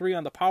 1 for 3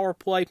 on the power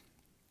play.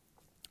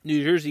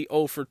 New Jersey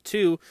 0 for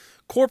 2.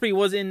 Corpy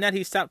was in net.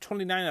 He stopped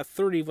 29 of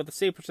 30 with a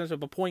save percentage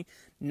of a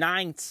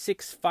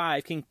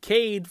 .965.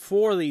 Kincaid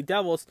for the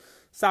Devils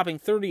stopping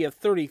 30 of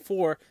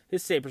 34.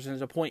 His save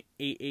percentage of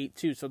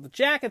 .882. So the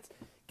Jackets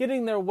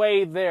getting their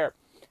way there.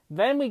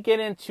 Then we get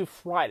into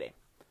Friday.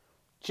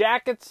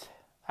 Jackets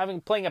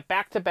playing a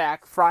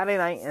back-to-back Friday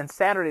night and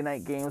Saturday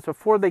night games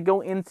before they go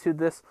into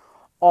this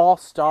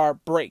All-Star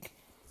break.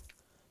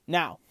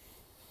 Now,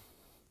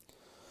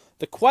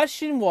 the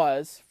question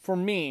was, for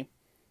me,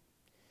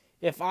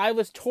 if I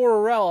was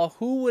Tortorella,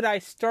 who would I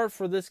start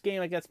for this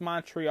game against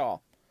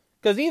Montreal?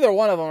 Because either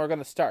one of them are going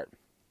to start.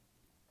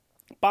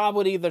 Bob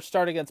would either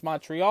start against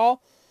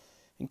Montreal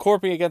and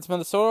Corpy against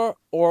Minnesota,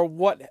 or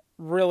what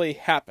really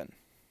happened.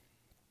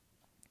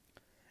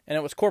 And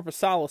it was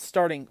Korpisalo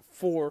starting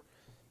for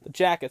the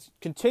Jackets,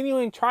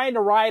 trying to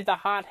ride the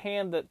hot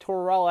hand that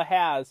Tortorella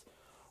has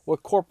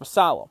with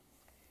Korpisalo.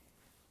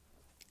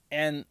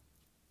 And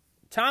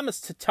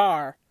Thomas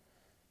Tatar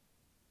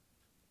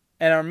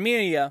and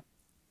Armia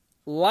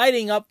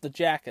lighting up the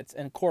Jackets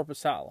and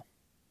Korpisalo.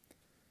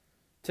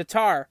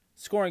 Tatar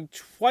scoring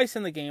twice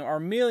in the game,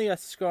 Armia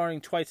scoring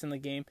twice in the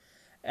game,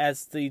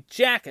 as the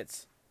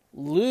Jackets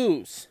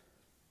lose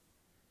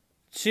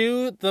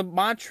to the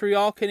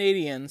Montreal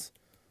Canadiens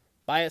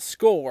by a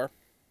score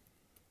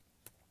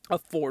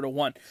of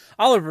 4-1.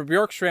 Oliver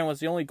Bjorkstrand was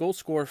the only goal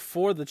scorer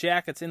for the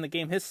Jackets in the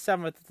game, his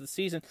 7th of the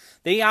season.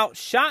 They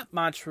outshot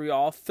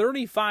Montreal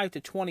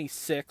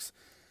 35-26.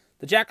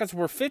 The Jackets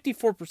were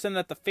 54%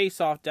 at the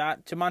faceoff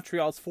dot to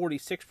Montreal's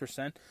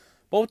 46%.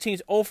 Both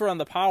teams 0 on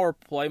the power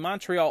play.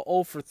 Montreal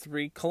 0 for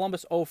 3,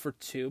 Columbus 0 for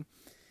 2.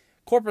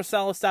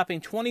 Korpisalo stopping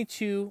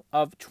 22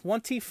 of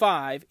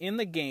 25 in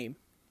the game.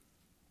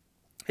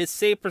 His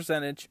save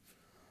percentage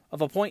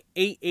of a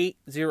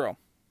 .880.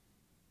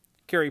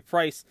 Carey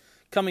Price,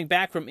 coming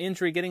back from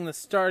injury, getting the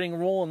starting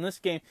role in this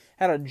game,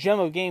 had a gem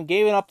of a game,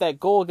 giving up that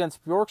goal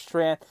against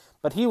Bjorkstrand,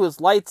 but he was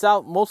lights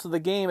out most of the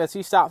game as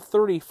he stopped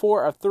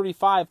 34 of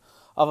 35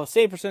 of a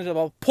save percentage of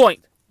a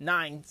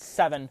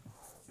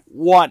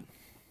 .971.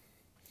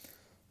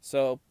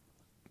 So,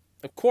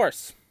 of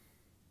course,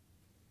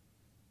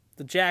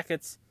 the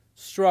Jackets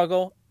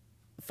struggle.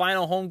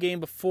 Final home game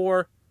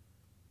before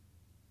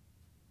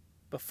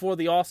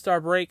the All-Star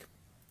break.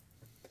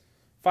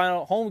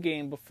 Final home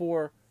game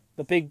before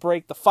the big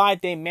break, the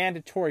 5-day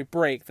mandatory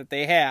break that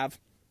they have.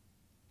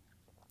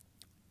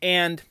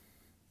 And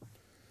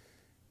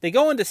they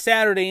go into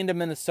Saturday into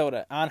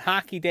Minnesota, on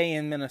Hockey Day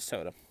in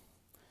Minnesota.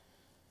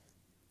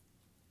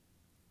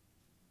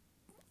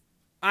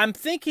 I'm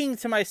thinking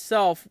to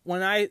myself,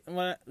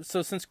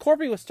 so since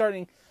Corby was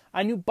starting,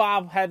 I knew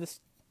Bob had to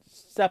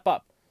step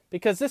up.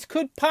 Because this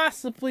could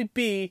possibly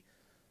be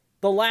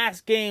the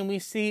last game we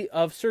see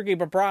of Sergei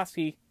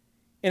Bobrovsky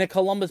in a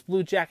Columbus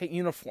Blue Jacket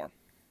uniform.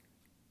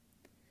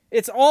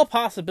 It's all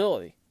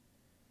possibility.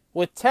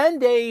 With 10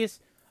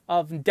 days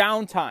of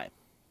downtime,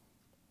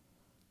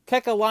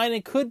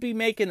 Kekalainen could be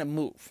making a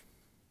move.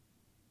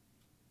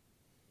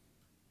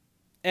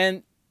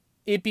 And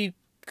it'd be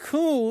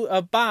cool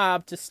of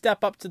Bob to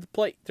step up to the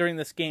plate during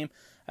this game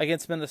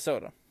against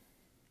Minnesota.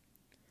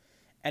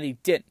 And he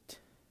didn't.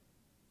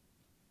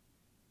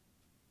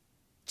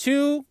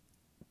 2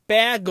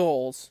 bad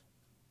goals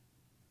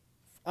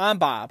on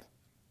Bob.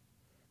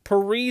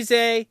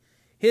 Parise,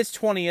 his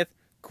 20th.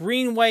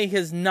 Greenway,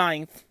 his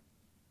 9th.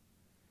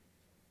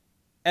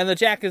 And the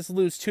Jackets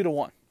lose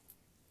 2-1.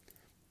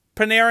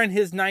 Panarin,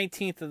 his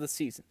 19th of the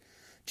season.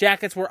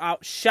 Jackets were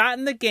outshot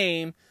in the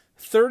game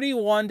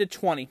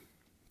 31-20.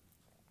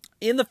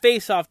 In the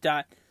faceoff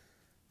dot,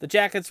 the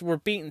Jackets were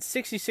beaten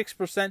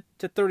 66%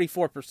 to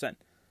 34%.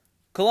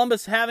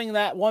 Columbus having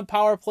that one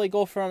power play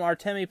goal from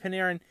Artemi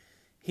Panarin,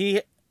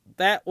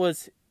 that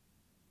was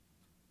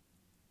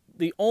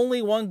the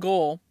only one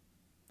goal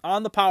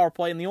on the power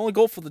play and the only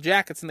goal for the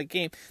Jackets in the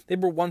game. They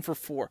were 1 for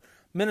 4.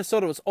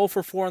 Minnesota was 0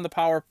 for 4 in the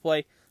power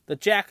play. The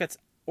Jackets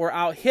were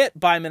out hit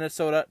by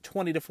Minnesota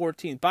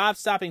 20-14. Bob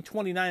stopping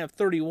 29 of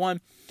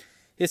 31.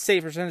 His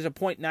save percentage of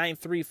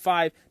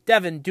 .935.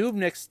 Devin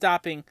Dubnyk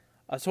stopping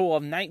a total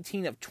of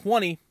 19 of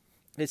 20.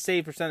 His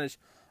save percentage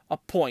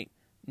of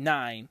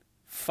 .950.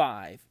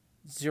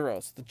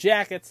 So the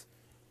Jackets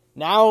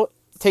now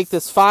take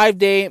this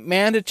 5-day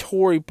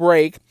mandatory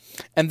break,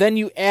 and then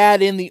you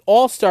add in the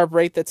All-Star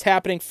break that's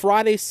happening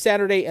Friday,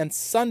 Saturday, and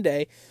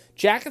Sunday.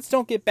 Jackets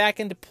don't get back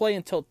into play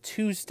until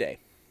Tuesday.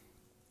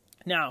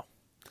 Now,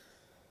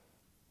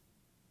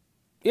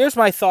 here's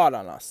my thought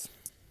on us.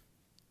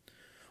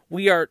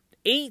 We are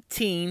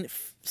 18,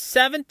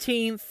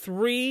 17,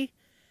 3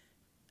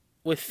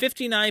 with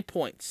 59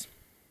 points.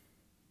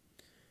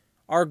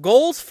 Our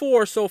goals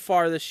for so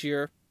far this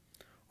year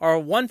are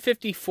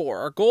 154.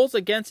 Our goals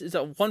against is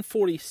at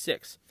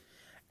 146.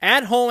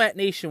 At home at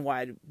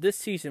Nationwide this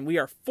season, we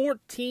are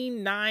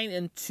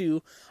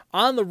 14-9-2.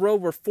 On the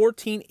road, we're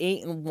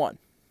 14-8-1.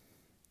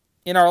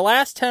 In our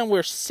last 10,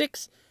 we're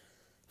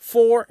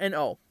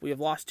 6-4-0. We have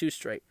lost 2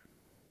 straight.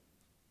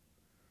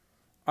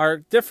 Our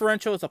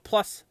differential is a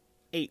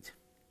 +8.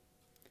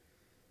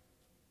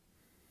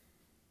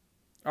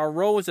 Our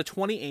row is a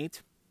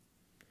 28.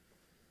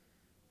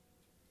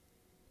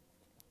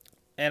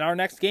 And our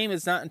next game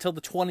is not until the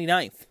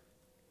 29th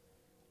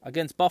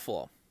against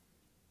Buffalo.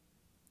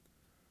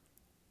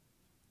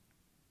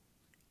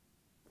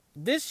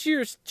 This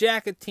year's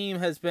Jacket team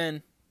has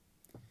been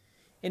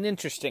an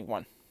interesting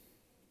one.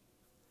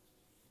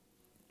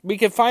 We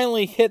can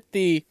finally hit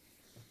the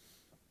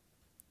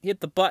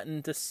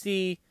button to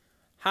see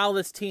how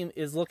this team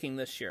is looking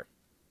this year.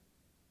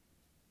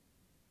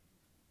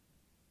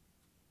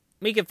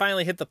 We can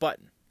finally hit the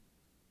button.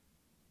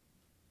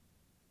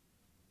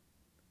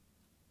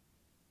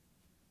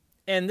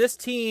 And this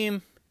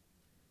team,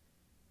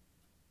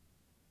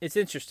 it's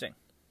interesting.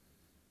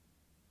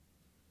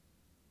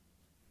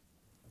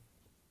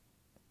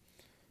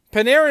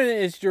 Panarin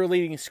is your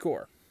leading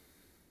scorer.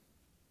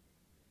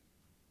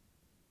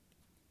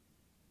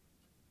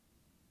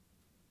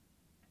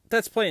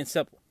 That's plain and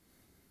simple.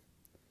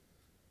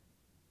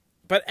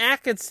 But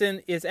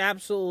Atkinson is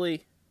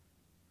absolutely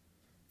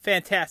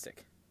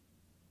fantastic.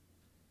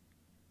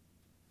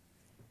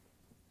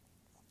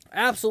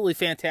 Absolutely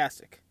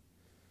fantastic.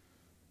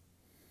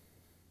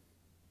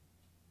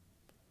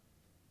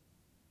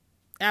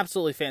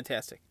 Absolutely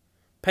fantastic.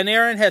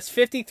 Panarin has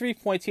 53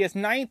 points. He has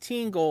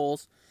 19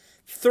 goals,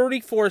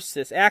 34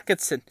 assists.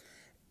 Atkinson,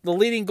 the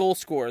leading goal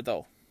scorer,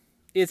 though,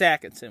 is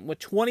Atkinson with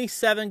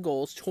 27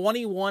 goals,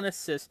 21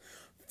 assists,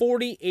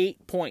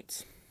 48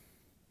 points.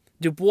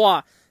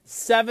 Dubois,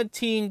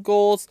 17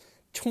 goals,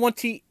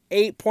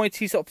 28 points.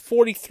 He's up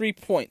 43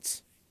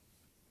 points.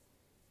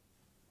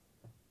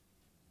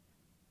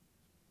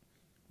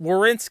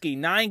 Werenski,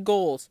 9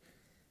 goals,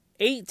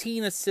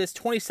 18 assists,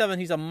 27.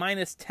 He's a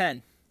minus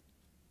 10.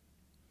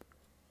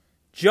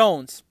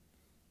 Jones,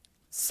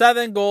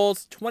 7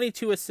 goals,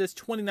 22 assists,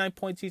 29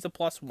 points. He's a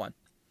plus 1.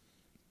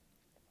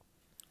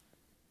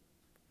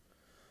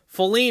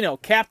 Foligno,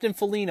 Captain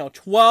Foligno,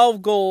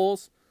 12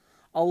 goals,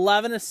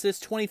 11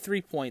 assists,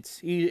 23 points.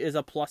 He is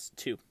a plus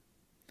 2.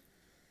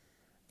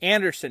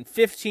 Anderson,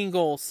 15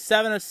 goals,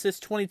 7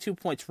 assists, 22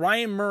 points.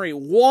 Ryan Murray,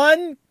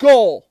 1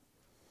 goal,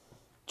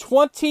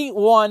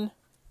 21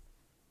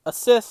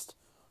 assists,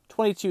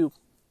 22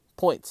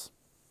 points.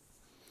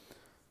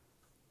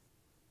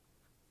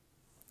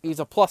 He's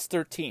a plus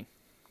 13.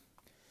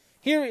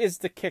 Here is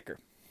the kicker.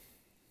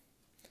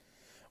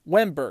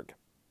 Wenberg,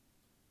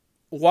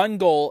 1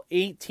 goal,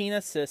 18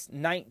 assists,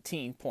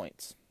 19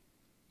 points.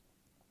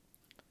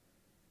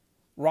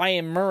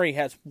 Ryan Murray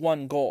has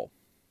 1 goal,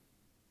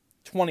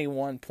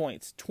 21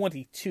 points,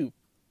 22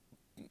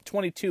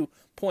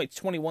 points,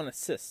 21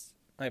 assists.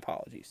 My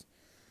apologies.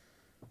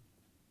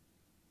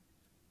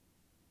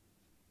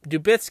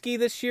 Dubitsky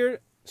this year,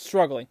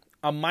 struggling.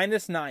 A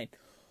minus 9.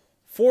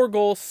 4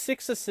 goals,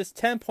 6 assists,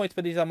 10 points,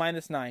 but he's a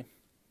minus 9.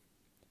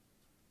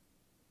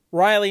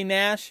 Riley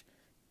Nash,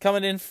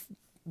 coming in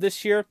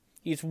this year,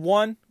 he's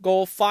 1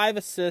 goal, 5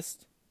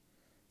 assists,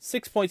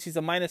 6 points, he's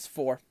a minus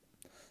 4.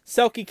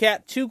 Selke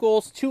Cat, 2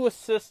 goals, 2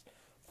 assists,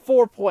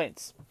 4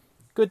 points.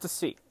 Good to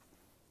see.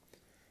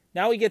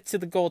 Now we get to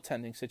the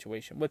goaltending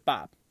situation with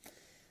Bob.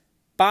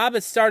 Bob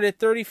has started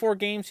 34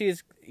 games. He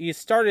has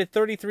started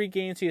 33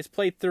 games. He has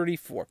played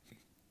 34.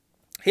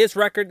 His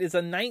record is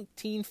a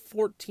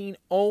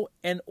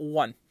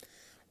 19-14-0-1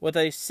 with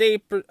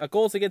a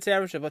goals against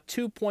average of a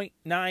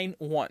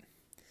 2.91.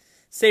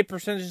 Save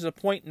percentage is a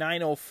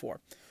 .904.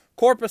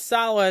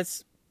 Korpisalo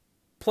has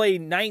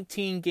played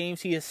 19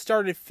 games. He has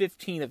started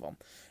 15 of them.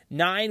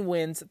 9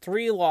 wins,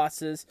 3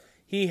 losses.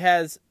 He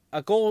has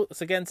a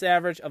goals against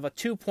average of a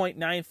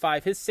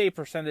 2.95. His save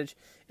percentage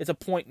is a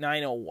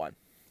 .901.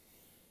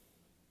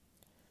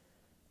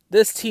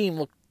 This team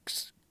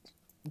looks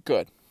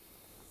good.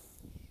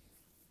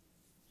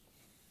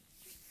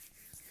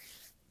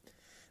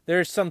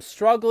 There's some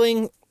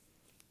struggling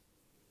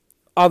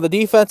on the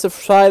defensive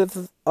side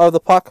of the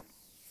puck.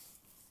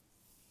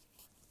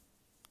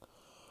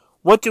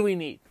 What do we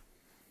need?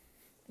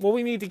 Well,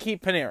 we need to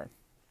keep Panarin.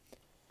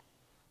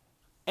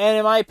 And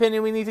in my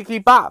opinion, we need to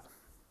keep Bob.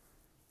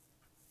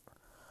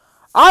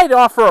 I'd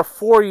offer a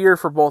 4-year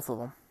for both of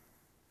them.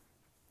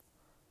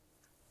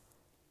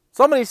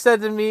 Somebody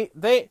said to me,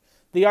 the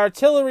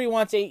artillery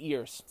wants 8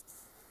 years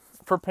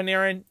for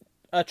Panarin,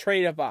 a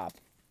trade of Bob.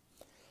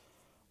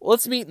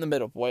 Let's meet in the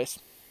middle, boys.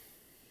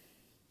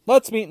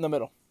 Let's meet in the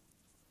middle.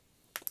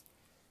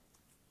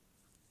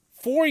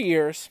 4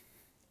 years.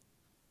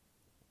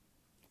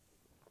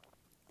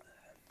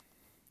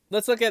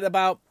 Let's look at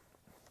about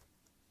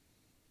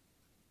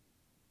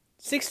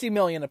 $60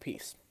 million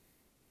apiece.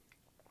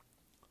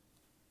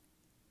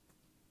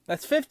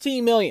 That's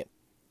 $15 million.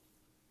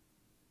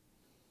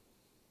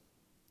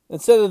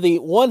 Instead of the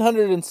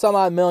 100 and some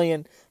odd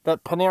million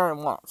that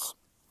Panarin wants.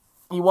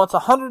 He wants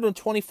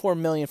 $124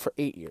 million for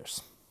 8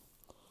 years.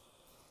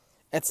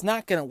 It's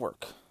not going to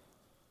work.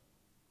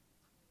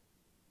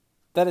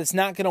 That is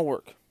not going to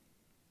work.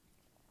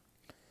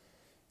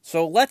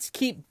 So let's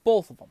keep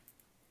both of them.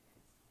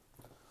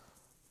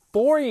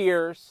 4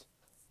 years,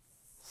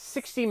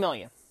 $60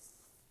 million.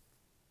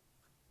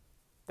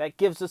 That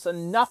gives us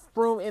enough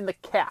room in the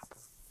cap.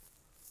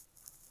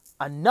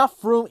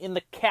 Enough room in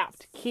the cap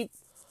to keep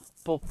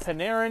both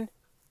Panarin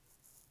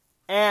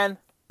and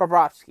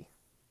Bobrovsky.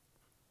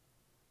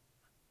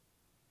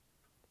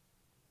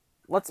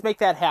 Let's make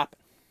that happen.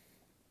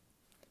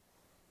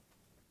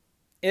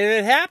 If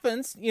it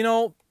happens,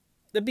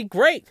 that'd be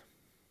great.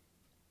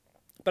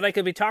 But I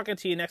could be talking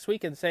to you next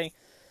week and saying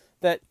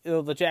that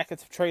the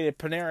Jackets have traded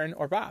Panarin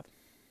or Bob.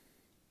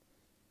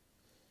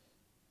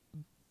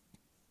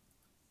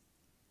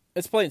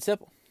 It's plain and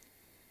simple.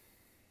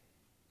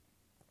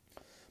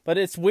 But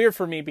it's weird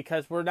for me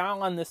because we're now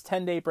on this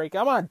 10-day break.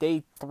 I'm on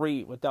day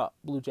 3 with the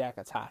Blue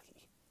Jackets hockey.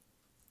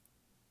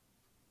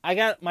 I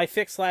got my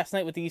fix last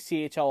night with the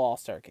ECHL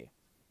All-Star game.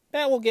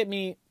 That will get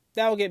me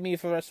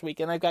for the rest of the week.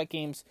 And I've got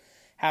games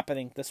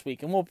happening this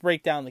week. And we'll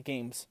break down the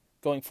games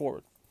going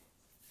forward.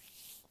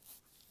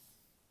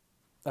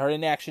 Are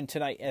in action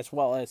tonight as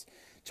well as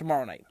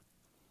tomorrow night.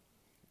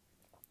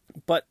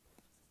 But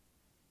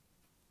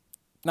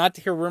not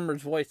to hear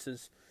Rimmer's voice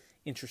is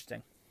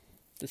interesting,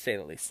 to say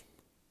the least.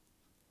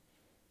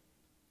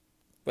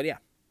 But yeah,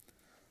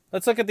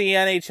 let's look at the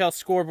NHL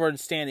scoreboard and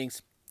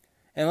standings.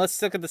 And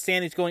let's look at the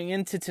standings going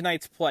into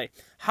tonight's play.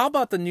 How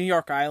about the New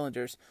York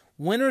Islanders?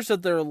 Winners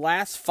of their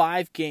last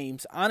 5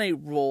 games on a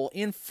roll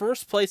in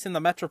first place in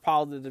the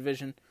Metropolitan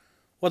Division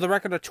with a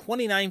record of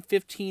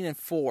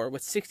 29-15-4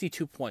 with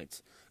 62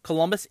 points.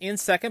 Columbus in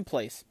second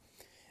place.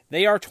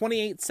 They are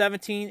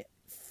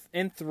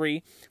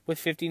 28-17-3 with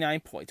 59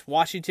 points.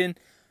 Washington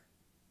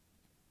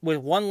with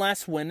one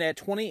less win at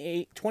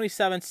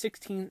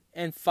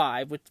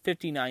 27-16-5 with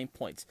 59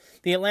 points.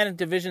 The Atlantic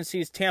Division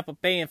sees Tampa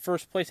Bay in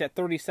first place at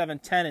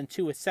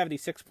 37-10-2 with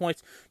 76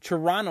 points.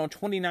 Toronto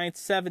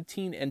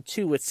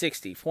 29-17-2 with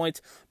 60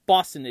 points.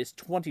 Boston is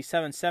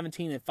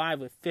 27-17-5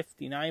 with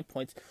 59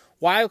 points.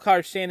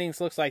 Wildcard standings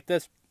looks like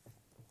this.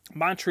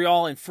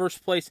 Montreal in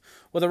first place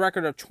with a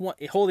record of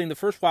holding the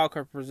first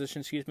wildcard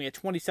position, at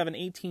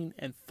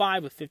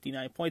 27-18-5 with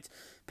 59 points.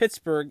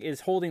 Pittsburgh is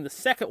holding the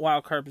second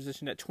wildcard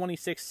position at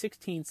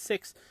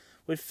 26-16-6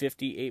 with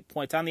 58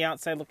 points. On the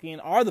outside looking in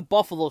are the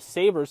Buffalo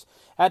Sabres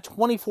at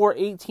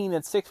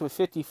 24-18-6 with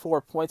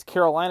 54 points.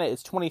 Carolina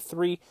is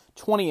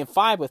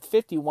 23-20-5 with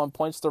 51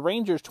 points. The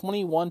Rangers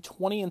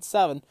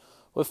 21-20-7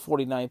 with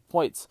 49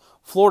 points.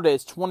 Florida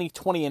is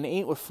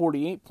 20-20-8 with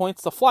 48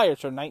 points. The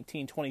Flyers are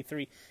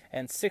 19-23-6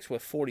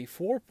 with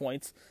 44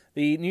 points.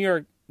 The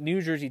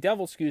New Jersey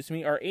Devils,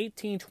 are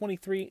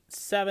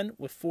 18-23-7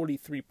 with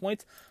 43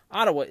 points.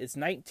 Ottawa is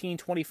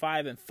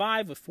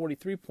 19-25-5 with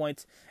 43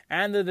 points.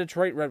 And the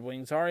Detroit Red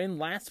Wings are in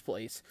last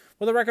place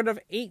with a record of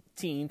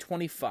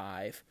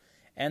 18-25-7,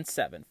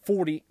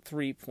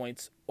 43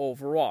 points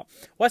overall.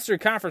 Western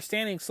Conference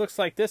standings looks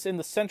like this in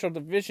the Central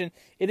Division.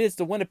 It is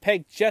the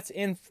Winnipeg Jets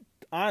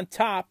on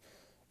top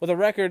with a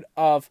record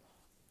of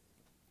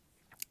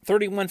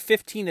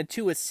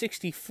 31-15-2 with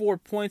 64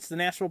 points. The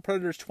Nashville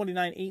Predators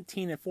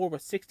 29-18-4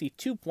 with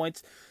 62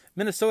 points.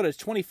 Minnesota is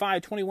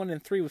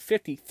 25-21-3 with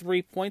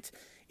 53 points.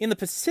 In the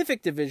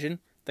Pacific Division,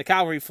 the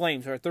Calgary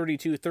Flames are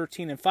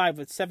 32-13-5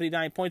 with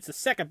 79 points, the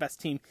second best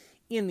team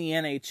in the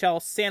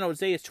NHL. San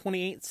Jose is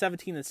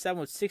 28-17-7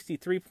 with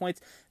 63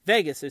 points.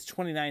 Vegas is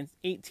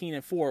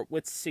 29-18-4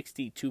 with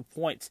 62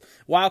 points.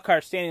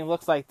 Wildcard standing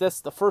looks like this.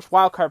 The first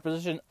wildcard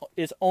position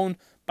is owned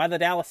by the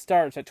Dallas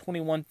Stars at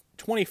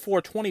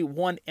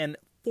 24-21-4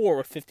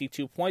 with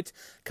 52 points.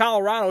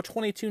 Colorado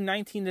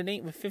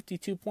 22-19-8 with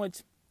 52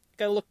 points.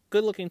 Got a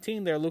good-looking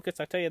team there, Lucas,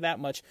 I'll tell you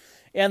that much.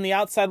 And the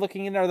outside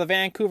looking in are the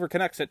Vancouver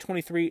Canucks at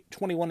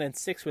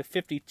 23-21-6 with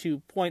 52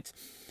 points.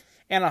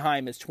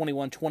 Anaheim is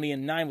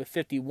 21-20-9 with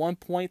 51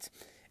 points.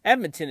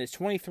 Edmonton is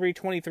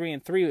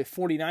 23-23-3 with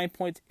 49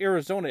 points.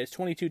 Arizona is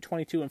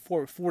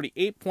 22-22-4 with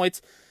 48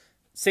 points.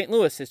 St.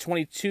 Louis is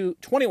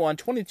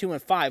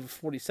 21-22-5 with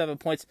 47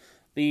 points.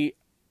 The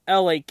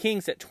LA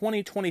Kings at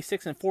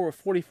 20-26-4 with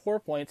 44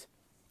 points.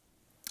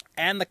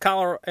 And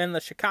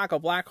the Chicago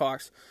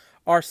Blackhawks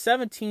are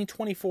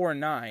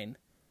 17-24-9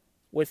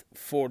 with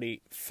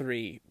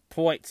 43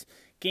 points.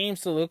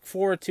 Games to look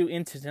forward to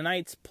into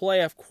tonight's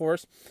play, of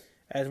course,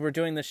 as we're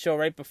doing the show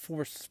right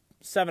before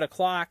 7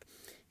 o'clock.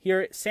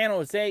 Here, San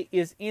Jose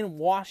is in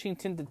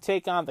Washington to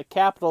take on the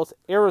Capitals.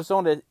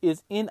 Arizona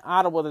is in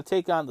Ottawa to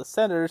take on the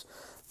Senators.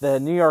 The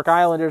New York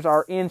Islanders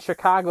are in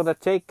Chicago to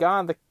take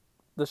on the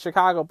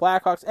Chicago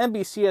Blackhawks.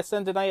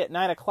 NBCSN tonight at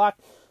 9 o'clock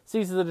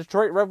sees the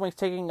Detroit Red Wings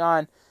taking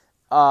on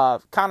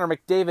Connor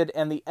McDavid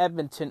and the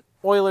Edmonton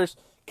Oilers.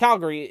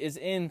 Calgary is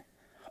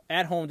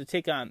at home to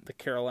take on the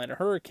Carolina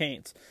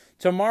Hurricanes.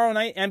 Tomorrow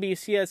night,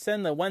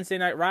 NBCSN, the Wednesday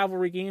night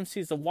rivalry game,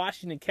 sees the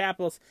Washington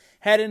Capitals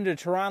head into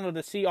Toronto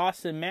to see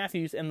Austin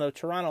Matthews and the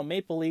Toronto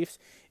Maple Leafs.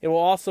 It will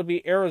also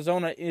be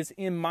Arizona is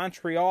in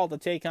Montreal to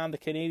take on the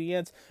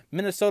Canadiens.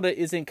 Minnesota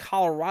is in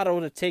Colorado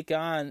to take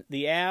on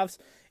the Avs.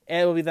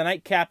 And it will be the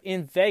nightcap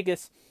in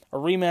Vegas, a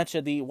rematch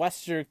of the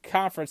Western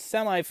Conference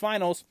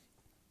semifinals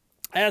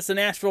as the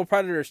Nashville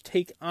Predators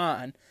take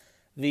on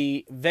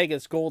the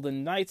Vegas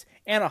Golden Knights.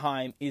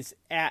 Anaheim is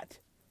at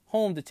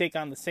home to take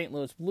on the St.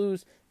 Louis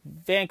Blues.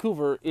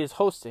 Vancouver is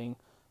hosting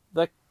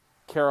the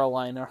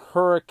Carolina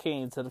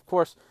Hurricanes. And, of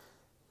course,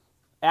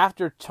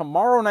 after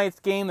tomorrow night's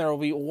game, there will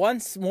be one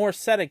more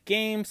set of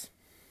games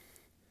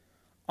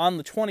on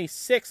the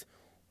 26th.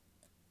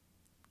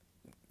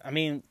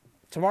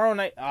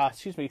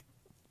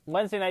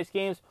 Wednesday night's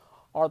games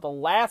are the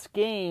last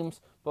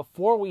games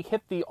before we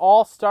hit the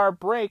All-Star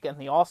break. And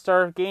the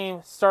All-Star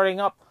game starting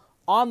up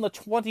on the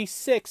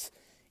 26th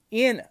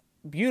in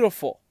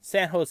beautiful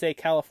San Jose,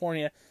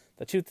 California.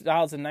 The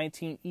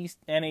 2019 East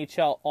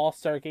NHL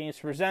All-Star Games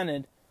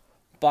presented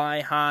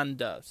by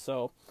Honda.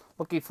 So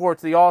looking forward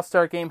to the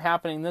All-Star game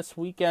happening this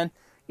weekend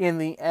in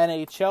the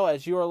NHL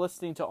as you are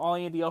listening to All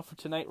Andy Alford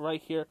tonight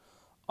right here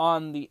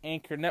on the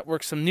Anchor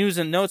Network. Some news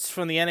and notes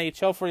from the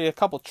NHL for you, a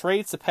couple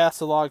trades to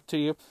pass along to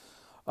you.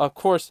 Of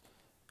course,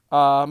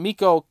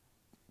 Mikko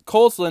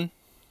Koslin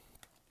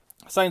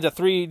signs a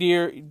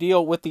 3-year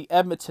deal with the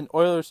Edmonton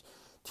Oilers.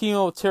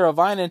 Timo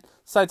Teravainen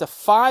signs a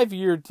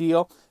 5-year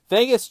deal.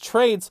 Vegas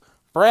trades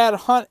Brad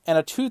Hunt and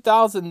a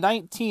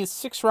 2019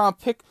 6th-round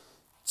pick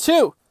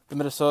to the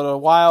Minnesota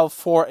Wild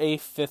for a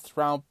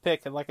 5th-round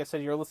pick. And like I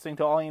said, you're listening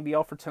to All Andy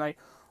Alford tonight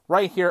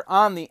right here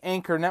on the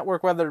Anchor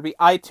Network, whether it be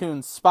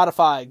iTunes,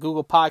 Spotify,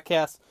 Google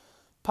Podcasts,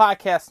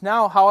 Podcast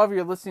Now, however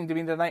you're listening to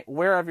me tonight,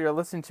 wherever you're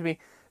listening to me.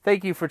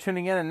 Thank you for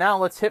tuning in. And now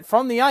let's hit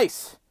from the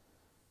ice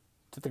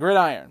to the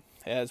gridiron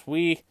as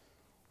we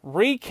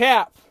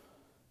recap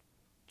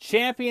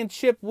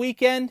championship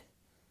weekend.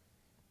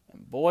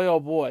 And boy, oh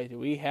boy, do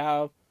we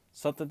have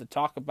something to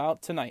talk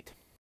about tonight.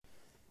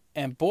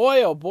 And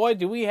boy, oh boy,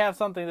 do we have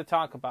something to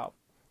talk about.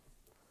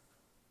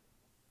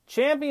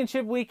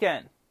 Championship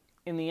weekend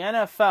in the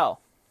NFL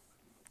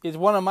is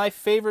one of my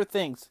favorite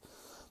things.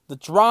 The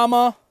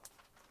drama,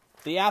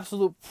 the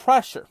absolute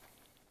pressure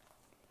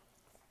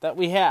that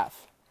we have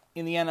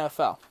in the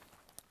NFL.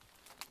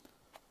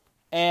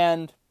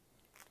 And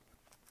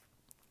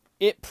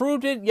it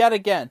proved it yet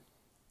again.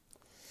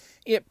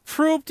 It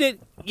proved it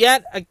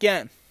yet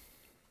again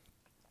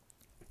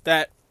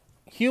that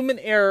human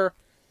error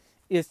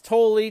is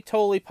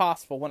totally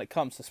possible when it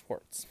comes to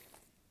sports.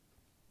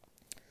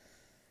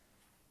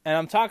 And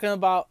I'm talking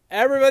about,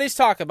 everybody's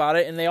talking about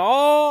it, and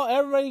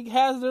everybody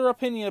has their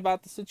opinion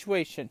about the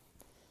situation.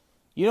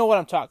 You know what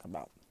I'm talking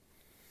about.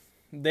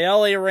 The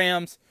LA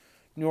Rams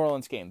New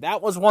Orleans game.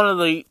 That was one of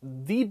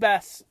the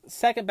best,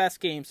 second best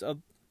games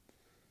of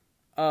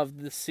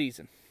the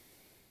season.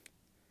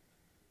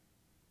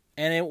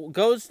 And it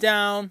goes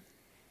down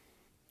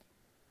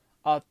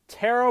a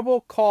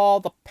terrible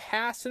call, the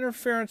pass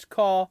interference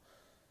call,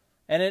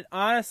 and it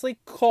honestly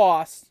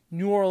cost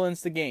New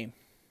Orleans the game.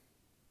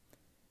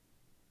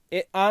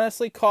 It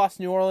honestly cost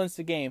New Orleans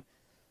the game.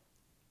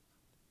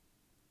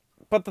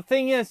 But the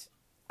thing is,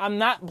 I'm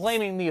not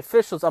blaming the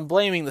officials, I'm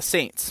blaming the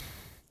Saints.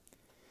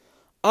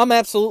 I'm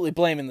absolutely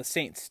blaming the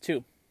Saints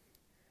too.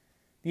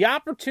 The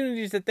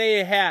opportunities that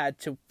they had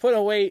to put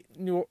away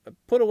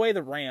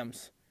the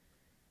Rams,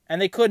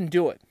 and they couldn't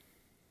do it.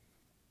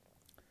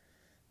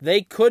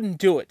 They couldn't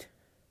do it.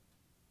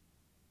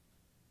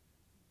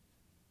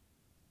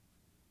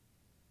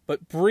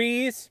 But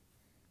Breeze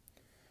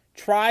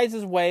tries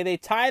his way. They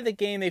tie the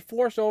game. They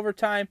force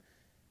overtime.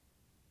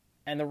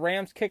 And the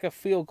Rams kick a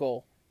field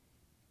goal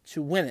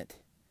to win it.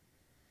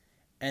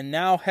 And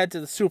now head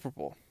to the Super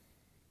Bowl.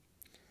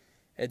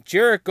 And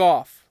Jared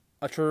Goff,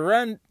 a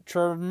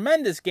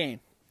tremendous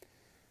game.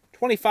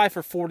 25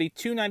 for 40,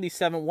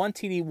 297, 1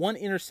 TD, 1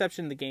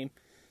 interception in the game.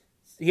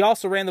 He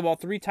also ran the ball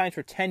 3 times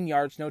for 10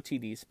 yards, no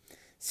TDs.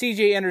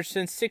 C.J.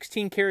 Anderson,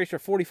 16 carries for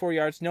 44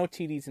 yards, no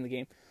TDs in the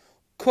game.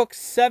 Cook,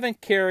 7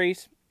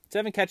 catches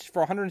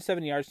for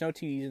 107 yards, no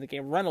TDs in the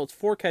game. Reynolds,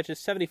 4 catches,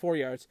 74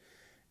 yards,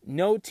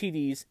 no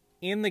TDs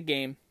in the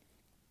game.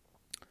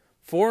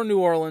 For New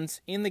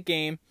Orleans in the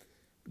game,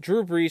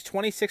 Drew Brees,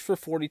 26 for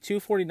 40,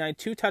 249,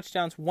 2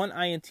 touchdowns, 1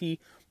 INT.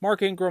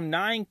 Mark Ingram,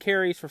 9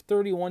 carries for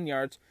 31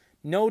 yards,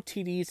 no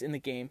TDs in the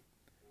game.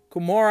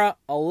 Kumara,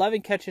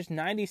 11 catches,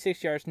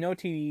 96 yards, no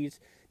TDs.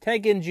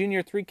 Ted Ginn Jr.,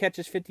 3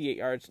 catches, 58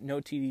 yards, no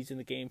TDs in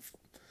the game.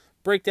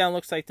 Breakdown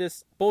looks like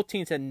this. Both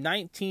teams had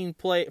 19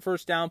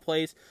 first down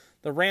plays.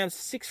 The Rams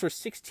 6 for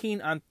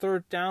 16 on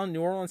third down.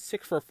 New Orleans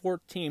 6 for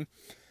 14.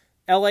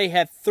 LA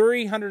had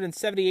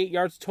 378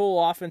 yards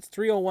total offense,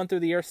 301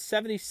 through the air,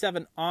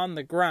 77 on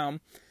the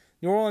ground.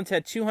 New Orleans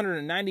had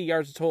 290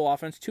 yards of total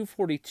offense,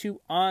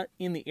 242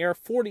 in the air,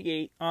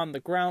 48 on the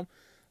ground.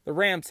 The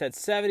Rams had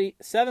 7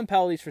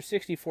 penalties for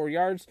 64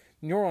 yards.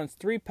 New Orleans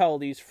 3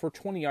 penalties for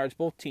 20 yards.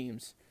 Both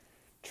teams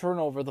turn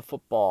over the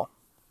football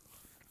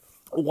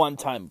one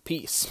time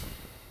apiece.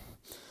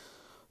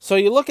 So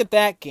you look at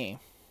that game.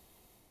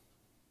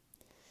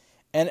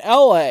 And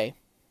LA,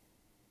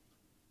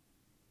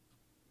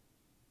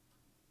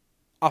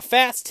 a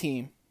fast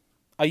team,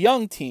 a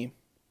young team,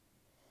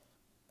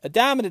 a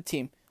dominant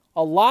team.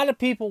 A lot of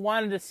people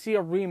wanted to see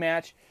a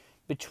rematch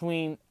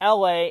between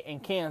LA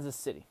and Kansas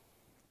City.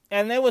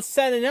 And they was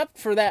setting up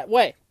for that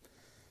way.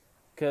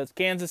 Because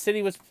Kansas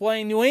City was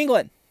playing New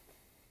England.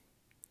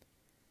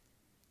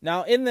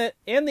 Now, in the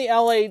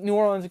LA New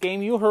Orleans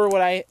game, you heard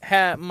what I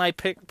had my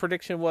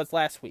prediction was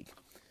last week.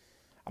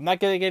 I'm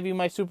not going to give you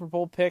my Super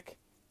Bowl pick.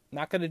 I'm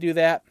not going to do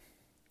that.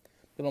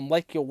 But I'm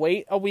like, you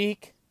wait a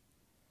week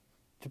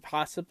to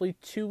possibly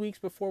 2 weeks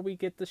before we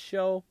get the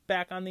show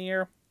back on the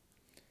air.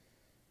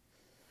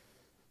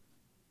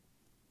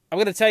 I'm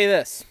going to tell you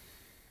this.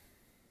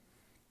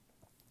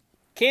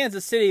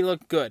 Kansas City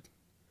looked good.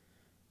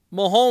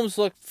 Mahomes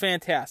looked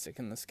fantastic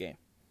in this game.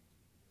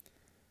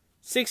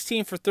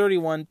 16 for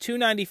 31,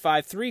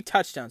 295, 3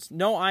 touchdowns,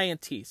 no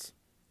INTs.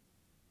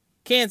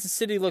 Kansas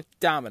City looked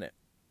dominant.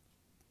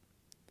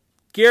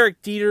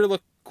 Garrett Dieter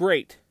looked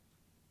great.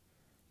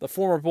 the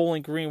former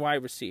Bowling Green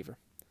wide receiver.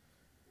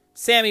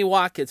 Sammy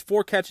Watkins,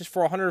 4 catches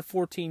for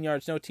 114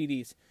 yards, no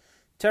TDs.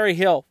 Terry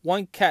Hill,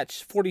 1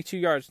 catch, 42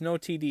 yards, no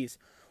TDs.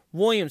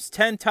 Williams,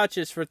 10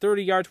 touches for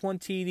 30 yards, 1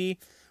 TD.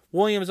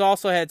 Williams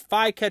also had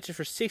 5 catches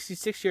for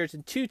 66 yards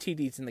and 2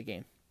 TDs in the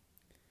game.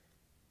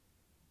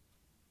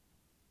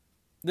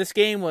 This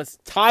game was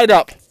tied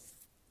up.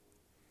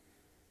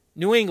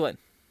 New England.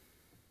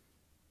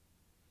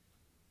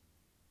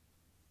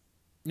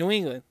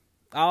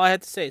 All I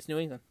had to say is New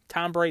England.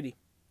 Tom Brady.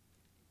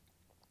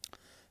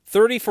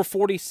 30 for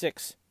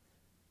 46.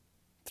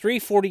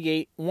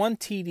 348, 1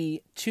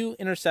 TD, 2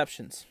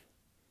 interceptions.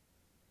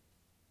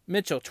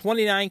 Mitchell,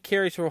 29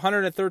 carries for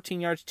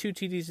 113 yards, 2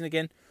 TDs in the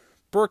game.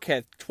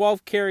 Burkhead,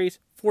 12 carries,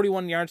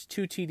 41 yards,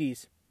 2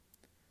 TDs.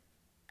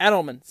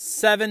 Edelman,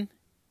 7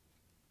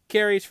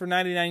 carries for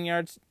 99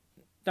 yards,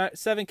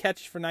 7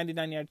 catches for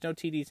 99 yards, no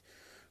TDs.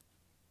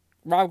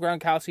 Rob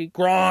Gronkowski,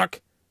 Gronk,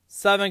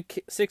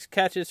 6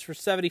 catches for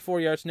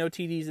 74 yards, no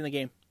TDs in the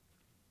game.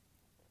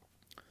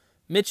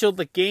 Mitchell,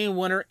 the game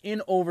winner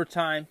in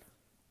overtime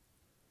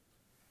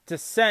to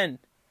send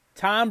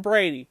Tom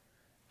Brady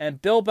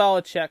and Bill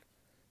Belichick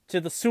to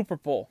the Super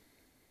Bowl.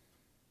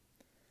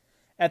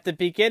 At the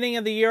beginning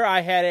of the year,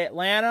 I had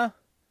Atlanta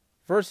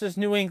versus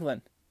New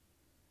England.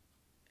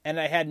 And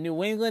I had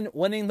New England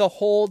winning the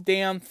whole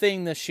damn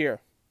thing this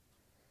year.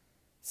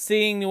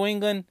 Seeing New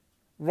England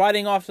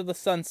riding off to the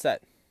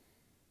sunset.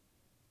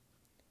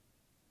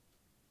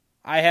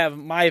 I have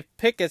my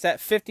pick is at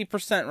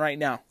 50% right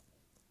now.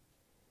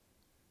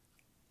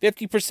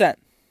 50%.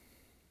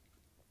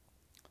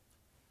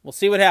 We'll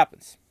see what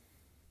happens.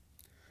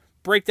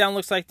 Breakdown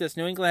looks like this.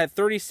 New England had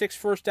 36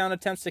 first down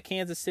attempts to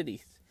Kansas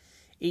City,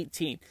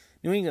 18.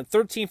 New England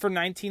 13 for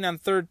 19 on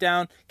third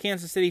down.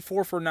 Kansas City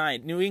 4 for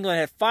 9. New England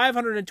had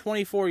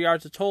 524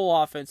 yards of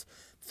total offense,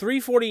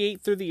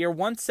 348 through the air,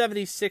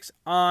 176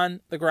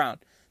 on the ground.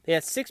 They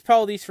had 6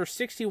 penalties for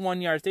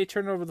 61 yards. They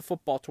turned over the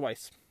football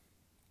twice.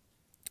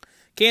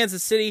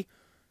 Kansas City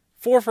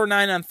 4 for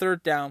 9 on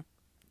third down,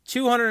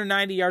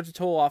 290 yards of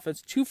total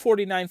offense,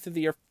 249 through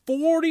the air,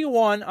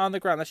 41 on the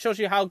ground. That shows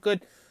you how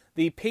good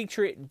the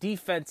Patriot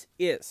defense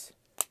is.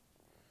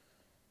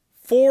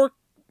 4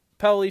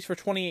 penalties for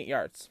 28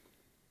 yards.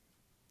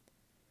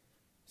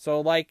 So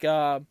like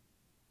Anne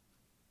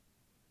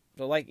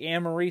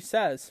Marie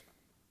says,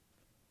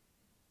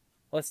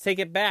 let's take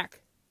it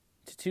back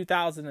to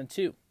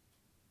 2002.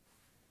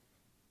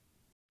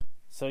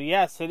 So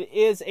yes, it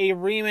is a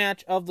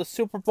rematch of the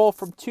Super Bowl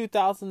from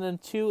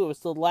 2002. It was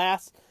the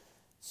last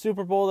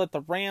Super Bowl that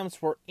the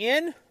Rams were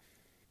in.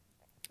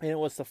 And it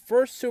was the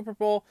first Super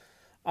Bowl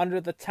under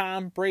the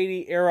Tom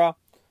Brady era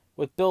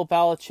with Bill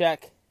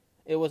Belichick.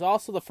 It was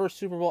also the first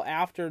Super Bowl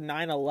after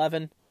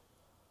 9/11.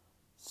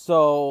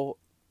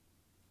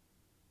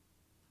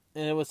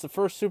 And it was the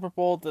first Super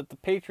Bowl that the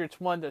Patriots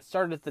won that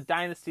started the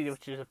dynasty,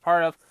 which is a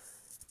part of.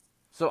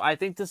 So I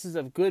think this is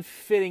a good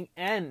fitting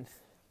end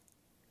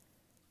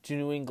to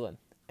New England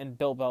and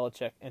Bill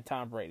Belichick and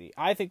Tom Brady.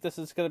 I think this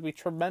is going to be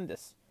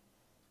tremendous.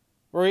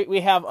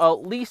 We have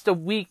at least a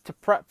week to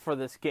prep for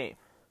this game,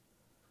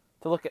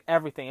 to look at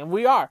everything. And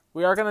we are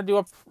going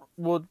to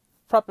we'll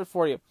prep it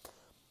for you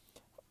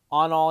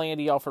on All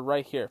Andy Alford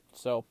right here.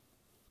 So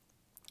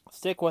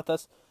stick with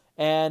us.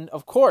 And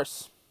of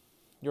course,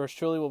 yours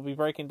truly will be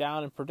breaking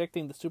down and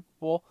predicting the Super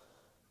Bowl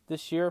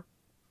this year.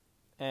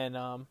 And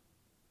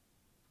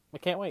I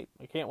can't wait.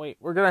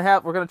 We're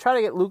gonna try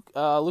to get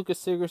Lucas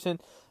Sigerson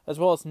as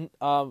well as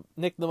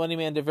Nick the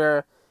Moneyman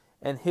DeVera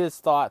and his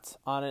thoughts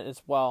on it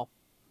as well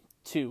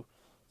too.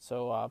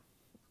 So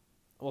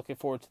looking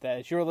forward to that.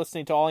 As you're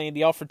listening to All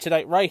Andy Alford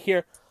tonight, right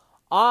here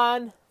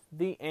on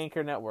the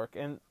Anchor Network,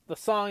 and the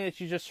song that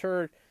you just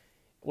heard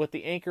with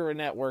the Anchor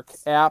Network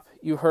app,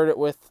 you heard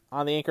it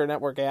on the Anchor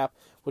Network app,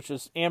 which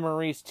was Anne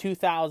Marie's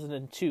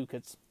 2002,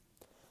 because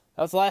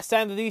that was the last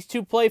time that these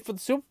two played for the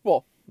Super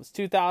Bowl. It was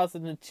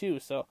 2002,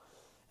 so,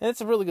 and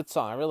it's a really good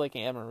song. I really like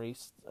Anne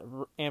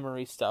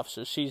Marie stuff,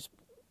 so she's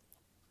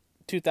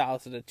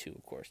 2002,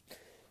 of course.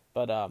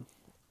 But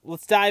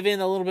let's dive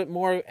in a little bit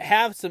more,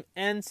 have some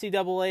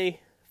NCAA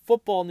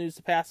football news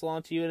to pass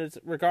along to you, and it's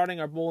regarding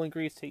our Bowling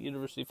Green State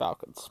University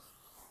Falcons.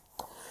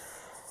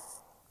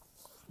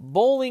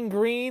 Bowling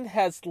Green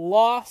has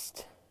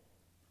lost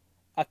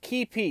a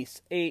key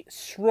piece, a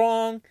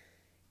strong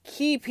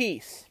key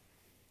piece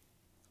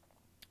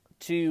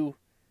to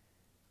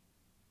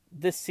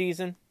this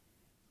season.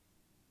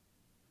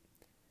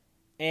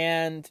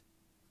 And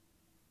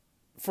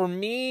for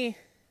me,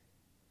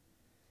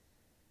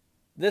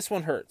 this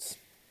one hurts.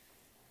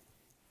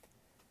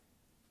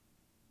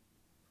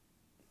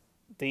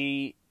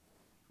 The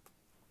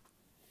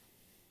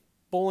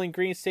Bowling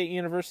Green State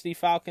University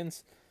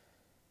Falcons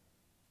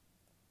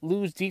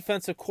lose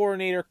defensive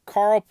coordinator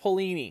Carl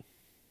Pelini,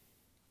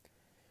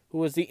 who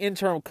was the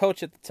interim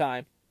coach at the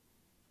time.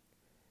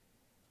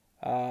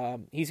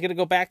 He's going to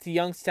go back to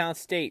Youngstown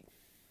State.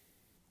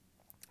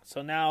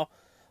 So now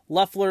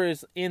Loeffler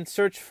is in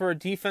search for a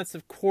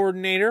defensive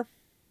coordinator.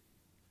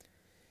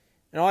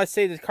 And all I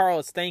say to Carl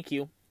is thank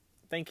you.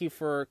 Thank you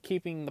for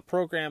keeping the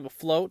program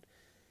afloat,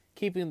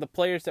 keeping the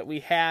players that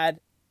we had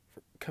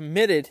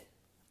committed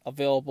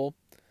available.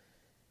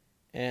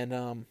 And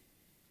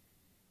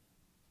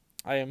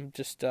I am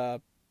just,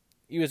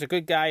 he was a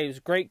good guy. He was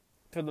great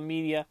for the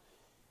media,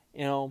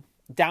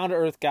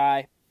 down-to-earth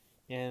guy.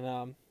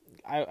 And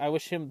I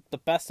wish him the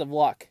best of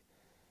luck.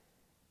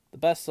 The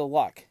best of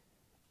luck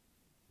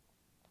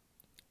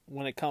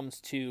when it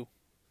comes to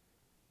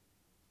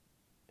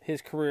his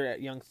career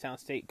at Youngstown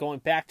State, going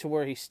back to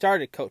where he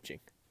started coaching.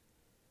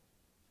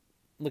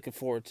 Looking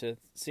forward to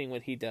seeing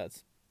what he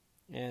does.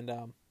 And,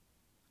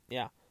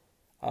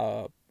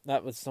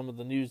 that was some of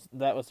the news.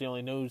 That was the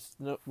only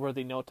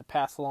newsworthy note to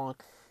pass along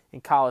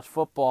in college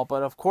football.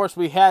 But, of course,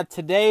 we had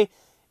today,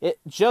 it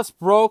just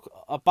broke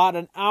about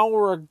an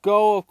hour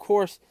ago. Of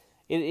course,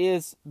 it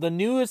is the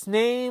newest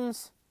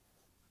names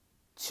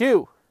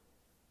to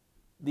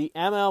the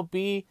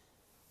MLB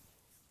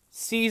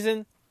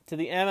season, to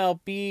the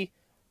MLB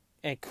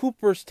and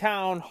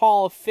Cooperstown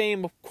Hall of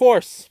Fame, of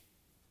course.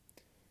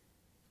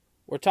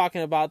 We're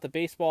talking about the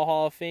Baseball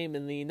Hall of Fame,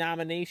 and the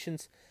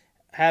nominations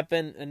have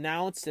been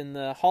announced, and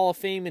the Hall of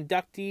Fame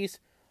inductees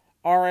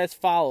are as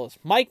follows.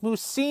 Mike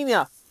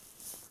Mussina,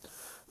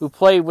 who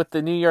played with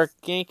the New York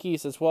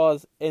Yankees as well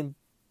as in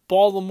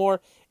Baltimore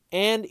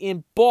and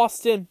in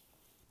Boston.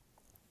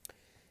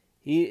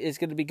 He is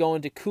going to be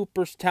going to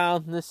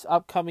Cooperstown this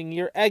upcoming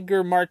year.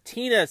 Edgar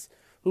Martinez,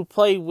 who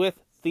played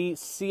with the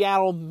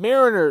Seattle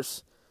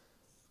Mariners.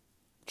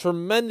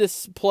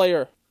 Tremendous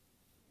player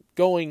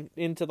going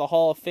into the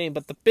Hall of Fame.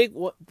 But the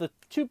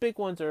two big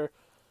ones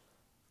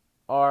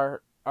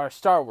are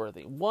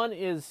star-worthy. One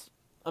is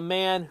a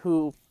man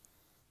who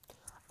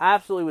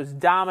absolutely was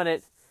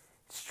dominant,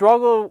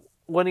 struggled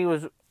when he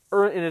was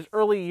in his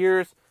early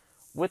years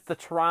with the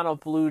Toronto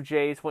Blue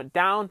Jays, went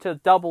down to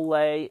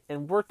Double-A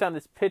and worked on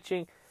his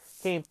pitching,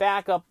 came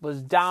back up,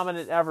 was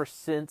dominant ever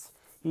since.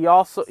 He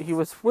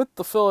was with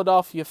the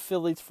Philadelphia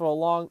Phillies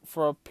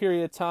for a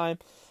period of time,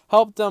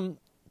 helped them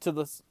to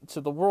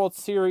the World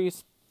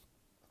Series,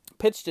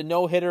 pitched a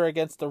no-hitter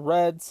against the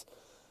Reds,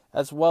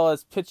 as well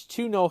as pitched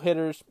 2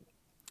 no-hitters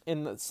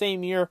in the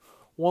same year,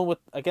 one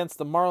against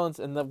the Marlins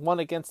and the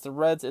one against the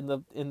Reds in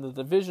the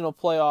divisional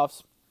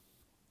playoffs.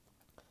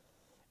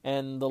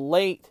 And the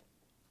late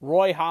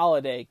Roy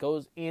Halladay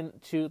goes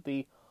into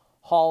the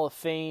Hall of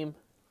Fame,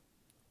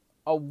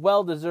 a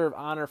well-deserved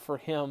honor for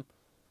him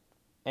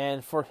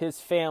and for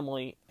his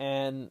family,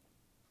 and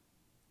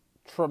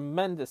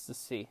tremendous to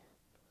see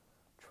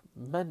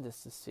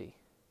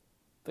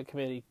the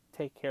committee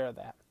take care of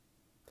that.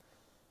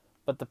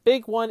 But the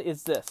big one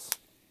is this.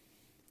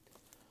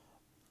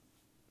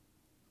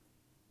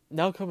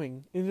 Now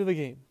coming into the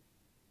game,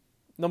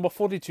 number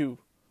 42,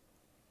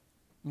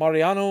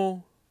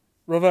 Mariano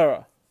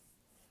Rivera.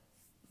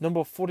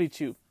 Number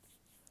 42.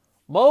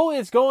 Mo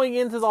is going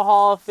into the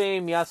Hall of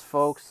Fame, yes,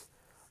 folks.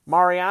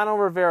 Mariano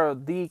Rivera,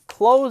 the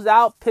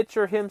closeout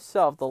pitcher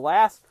himself, the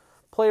last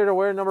player to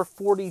wear number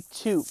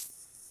 42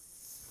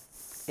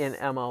 in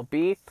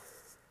MLB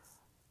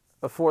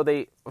before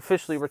they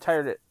officially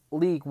retired it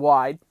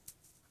league-wide.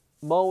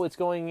 Mo is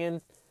going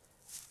in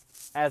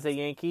as a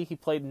Yankee. He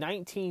played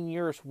 19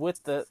 years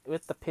with the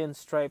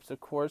Pinstripes,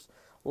 of course.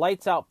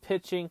 Lights out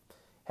pitching.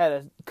 Had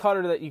a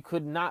cutter that you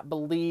could not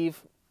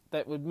believe,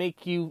 that would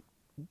make you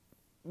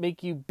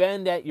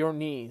bend at your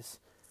knees.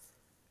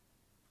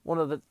 One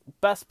of the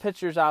best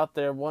pitchers out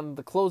there, one of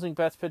the closing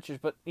best pitchers.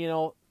 But,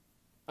 a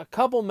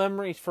couple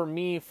memories for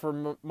me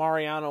for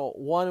Mariano.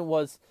 One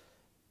was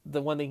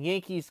when the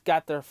Yankees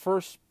got their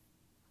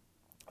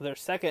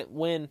second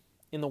win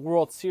in the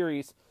World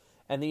Series,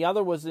 and the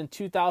other was in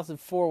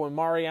 2004 when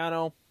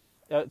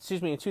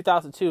in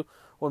 2002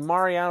 when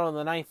Mariano in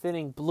the ninth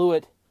inning blew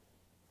it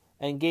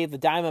and gave the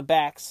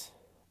Diamondbacks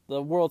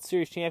the World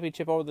Series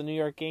championship over the New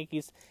York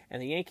Yankees,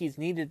 and the Yankees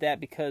needed that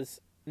because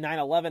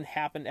 9/11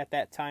 happened at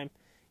that time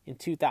in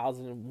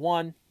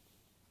 2001.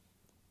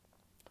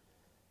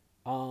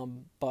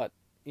 But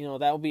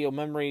that will be a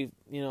memory.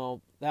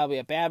 That'll be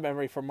a bad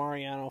memory for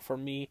Mariano for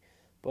me.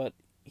 But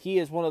he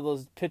is one of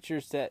those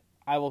pitchers that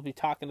I will be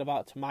talking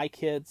about to my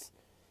kids,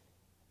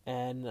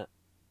 and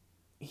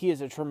he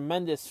is a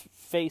tremendous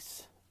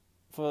face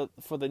for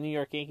the New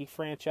York Yankee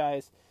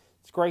franchise.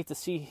 It's great to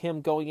see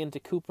him going into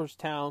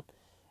Cooperstown,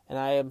 and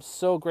I am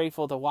so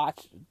grateful to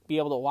be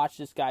able to watch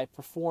this guy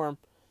perform.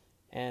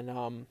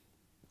 And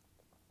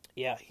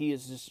he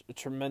is just a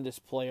tremendous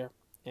player,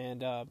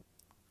 and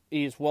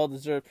he is well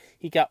deserved.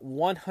 He got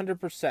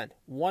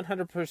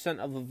 100%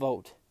 of the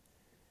vote.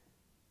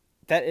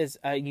 That is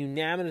a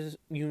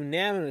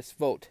unanimous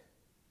vote.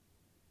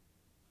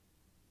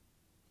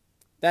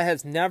 That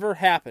has never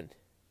happened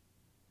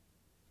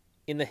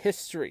in the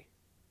history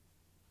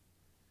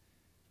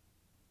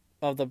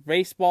of the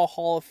Baseball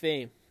Hall of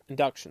Fame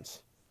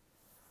inductions.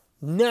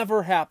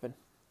 Never happened.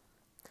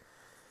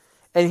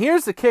 And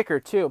here's the kicker,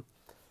 too.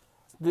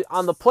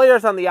 On the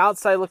players on the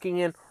outside looking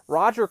in,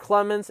 Roger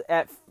Clemens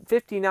at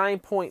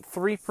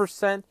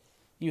 59.3%.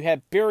 You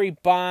have Barry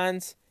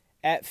Bonds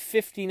at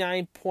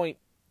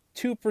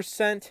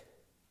 59.2%.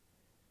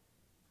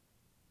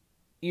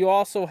 you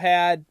also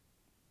had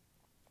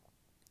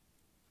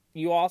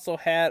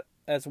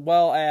as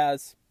well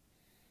as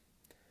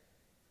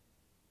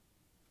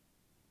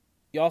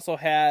you also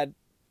had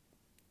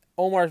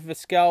Omar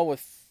Vizquel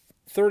with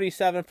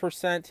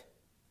 37%.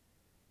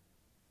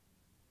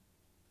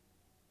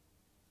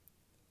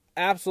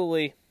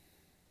 Absolutely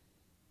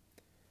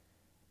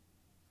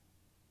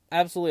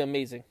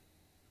amazing.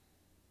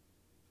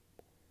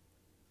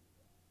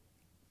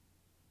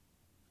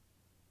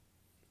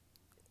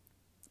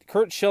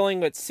 Curt Schilling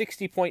with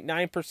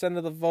 60.9%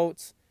 of the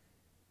votes.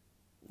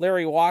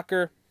 Larry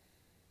Walker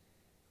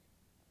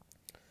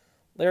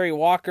at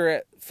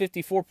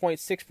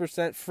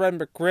 54.6%. Fred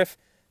McGriff,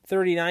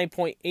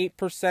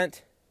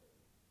 39.8%.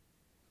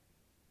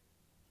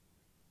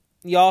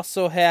 You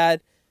also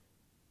had,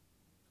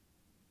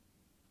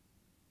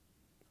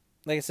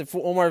 like I said,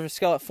 Omar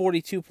Vizquel at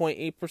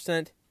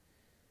 42.8%.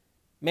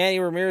 Manny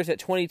Ramirez at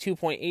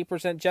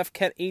 22.8%. Jeff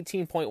Kent,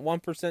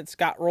 18.1%.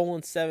 Scott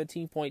Rowland,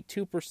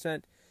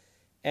 17.2%.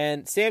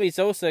 And Sammy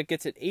Sosa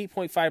gets it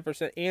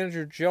 8.5%.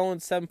 Andrew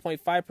Jones,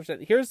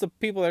 7.5%. Here's the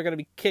people that are going to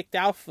be kicked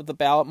out of the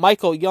ballot.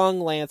 Michael Young,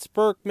 Lance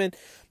Berkman,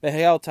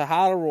 Miguel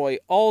Tejada, Roy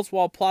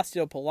Oswald,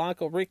 Placido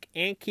Polanco, Rick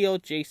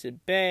Ankiel, Jason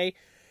Bay,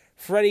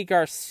 Freddie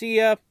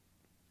Garcia,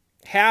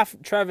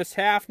 Travis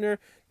Hafner,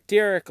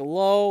 Derek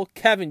Lowe,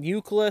 Kevin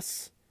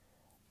Youkilis,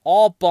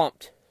 all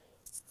bumped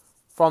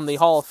from the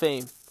Hall of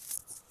Fame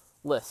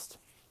list.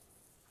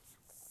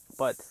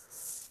 But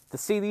to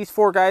see these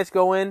four guys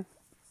go in,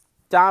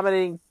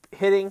 dominating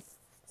hitting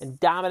and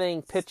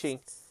dominating pitching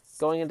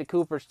going into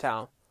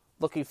Cooperstown.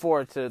 Looking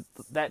forward to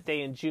that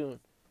day in June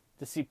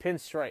to see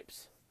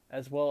pinstripes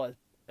as well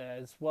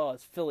as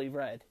Philly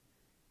red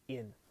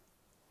in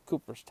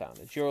Cooperstown.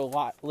 As you're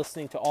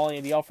listening to All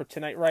Andy Alford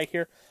tonight right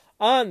here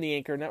on the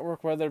Anchor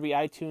Network, whether it be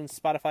iTunes,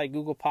 Spotify,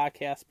 Google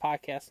Podcasts,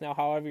 Podcast Now,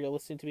 however you're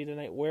listening to me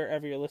tonight,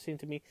 wherever you're listening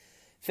to me.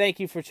 Thank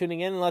you for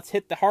tuning in, and let's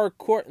hit the hard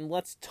court and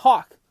let's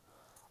talk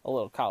a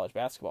little college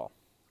basketball.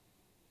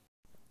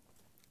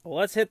 Well,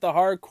 let's hit the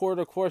hard court.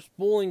 Of course,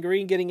 Bowling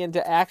Green getting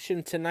into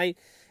action tonight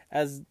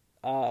as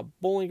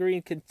Bowling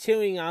Green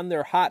continuing on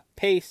their hot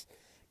pace,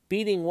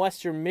 beating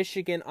Western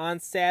Michigan on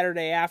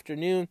Saturday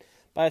afternoon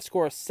by a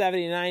score of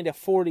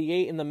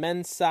 79-48 in the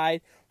men's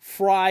side.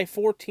 Fry,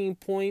 14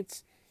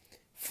 points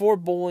for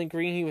Bowling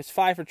Green. He was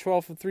 5 for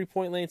 12 from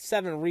three-point lane,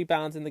 7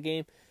 rebounds in the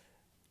game.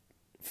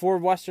 For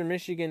Western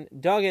Michigan,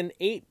 Duggan,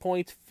 8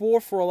 points,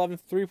 4 for 11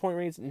 three-point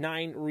range,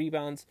 9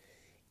 rebounds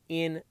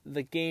in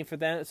the game for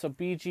them. So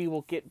BG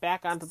will get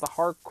back onto the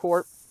hard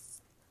court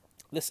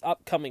this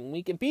upcoming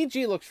week. And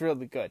BG looks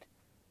really good.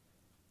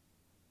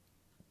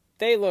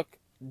 They look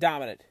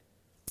dominant.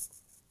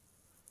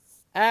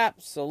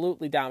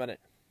 Absolutely dominant.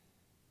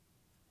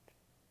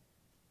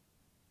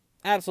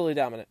 Absolutely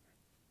dominant.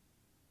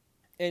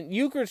 And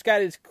Euchre's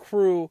got his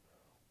crew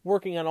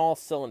working on all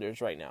cylinders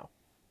right now.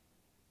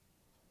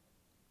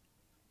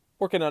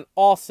 Working on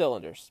all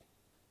cylinders.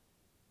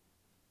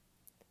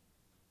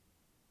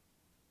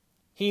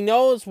 He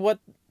knows what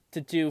to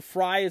do.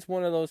 Fry is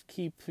one of those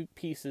key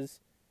pieces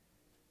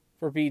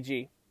for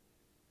BG.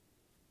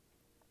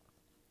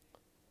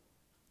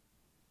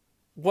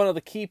 One of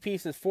the key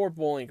pieces for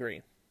Bowling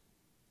Green.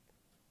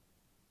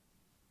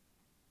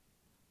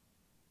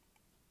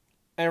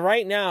 And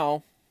right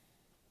now,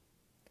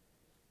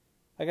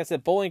 like I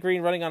said, Bowling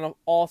Green running on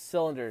all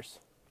cylinders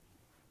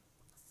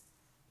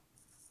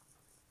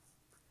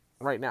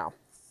right now.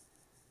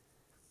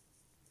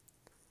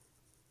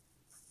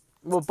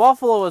 Well,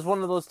 Buffalo is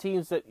one of those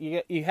teams that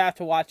you have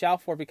to watch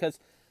out for because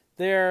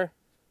they're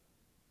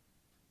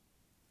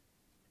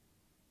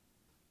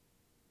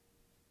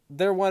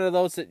one of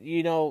those that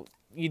you don't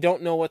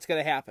know what's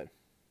going to happen.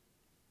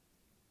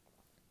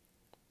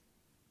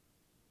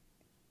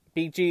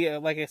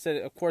 BG, like I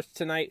said, of course,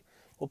 tonight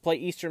we'll play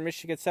Eastern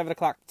Michigan, 7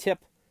 o'clock tip.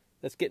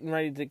 That's getting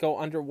ready to go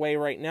underway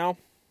right now.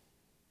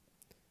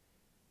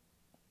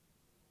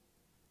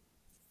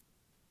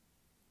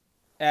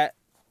 At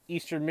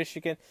Eastern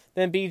Michigan.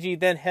 Then BG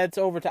then heads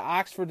over to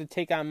Oxford to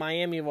take on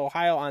Miami of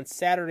Ohio on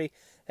Saturday.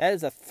 That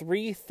is a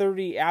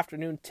 3:30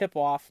 afternoon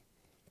tip-off.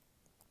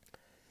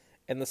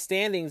 And the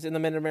standings in the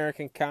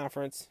Mid-American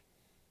Conference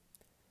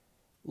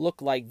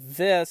look like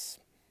this.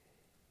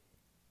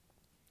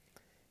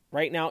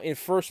 Right now in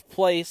first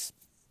place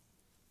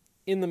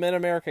in the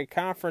Mid-American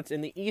Conference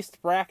in the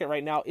East bracket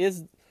right now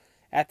is,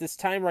 at this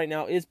time right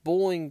now, is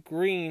Bowling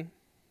Green.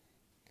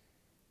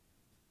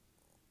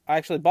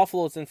 Actually,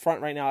 Buffalo's in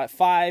front right now at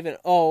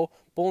 5-0.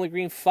 Bowling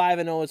Green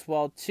 5-0 as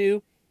well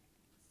too.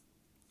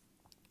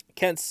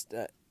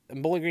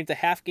 Bowling Green's a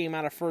half game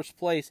out of first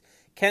place.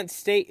 Kent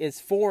State is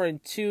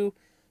 4-2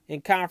 in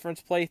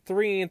conference play.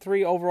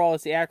 3-3 overall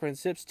is the Akron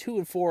Zips.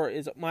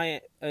 2-4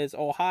 is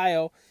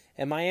Ohio,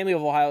 and Miami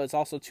of Ohio is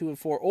also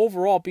 2-4.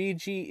 Overall,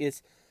 BG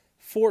is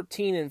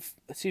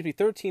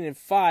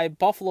 13-5.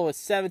 Buffalo is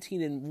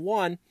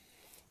 17-1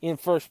 in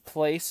first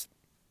place.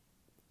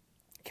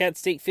 Kent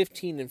State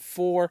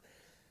 15-4,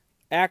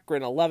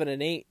 Akron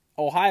 11-8,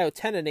 Ohio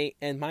 10-8,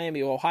 and Miami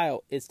of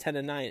Ohio is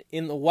 10-9.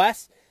 In the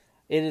West,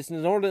 It is the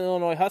Northern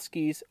Illinois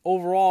Huskies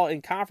overall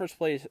in conference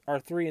play are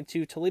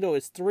 3-2. Toledo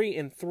is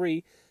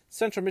 3-3.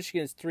 Central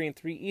Michigan is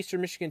 3-3.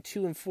 Eastern Michigan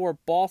 2-4.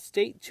 Ball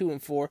State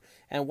 2-4,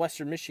 and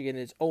Western Michigan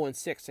is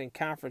 0-6 in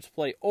conference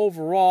play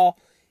overall.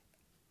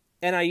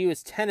 NIU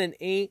is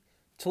 10-8.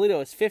 Toledo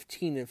is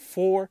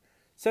 15-4.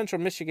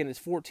 Central Michigan is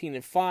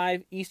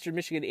 14-5. Eastern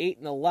Michigan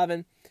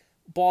 8-11.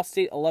 Ball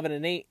State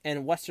 11-8,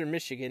 and Western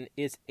Michigan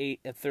is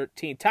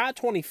 8-13. Top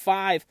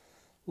 25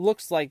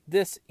 looks like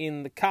this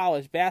in the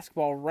college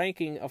basketball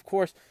ranking. Of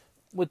course,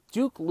 with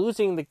Duke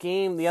losing the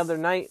game the other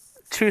night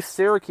to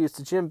Syracuse,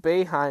 to Jim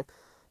Boeheim,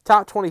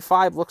 top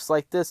 25 looks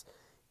like this.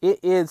 It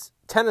is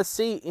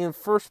Tennessee in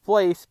first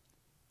place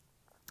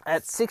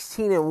at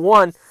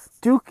 16-1.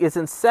 Duke is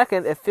in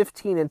second at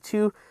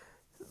 15-2.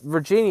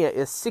 Virginia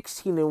is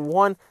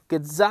 16-1.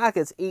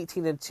 Gonzaga is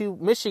 18-2.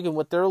 Michigan,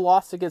 with their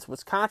loss against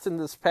Wisconsin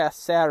this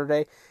past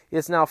Saturday,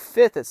 is now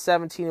fifth at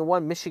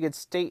 17-1. Michigan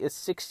State is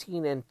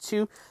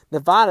 16-2.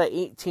 Nevada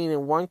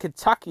 18-1.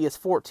 Kentucky is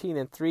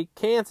 14-3.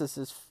 Kansas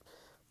is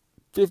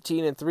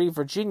 15-3.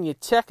 Virginia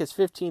Tech is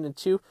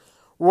 15-2.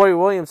 Roy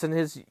Williams and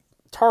his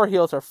Tar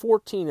Heels are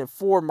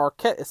 14-4.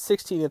 Marquette is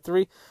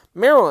 16-3.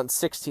 Maryland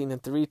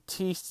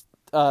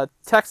 16-3.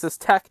 Texas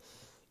Tech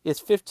is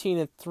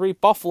 15-3.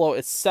 Buffalo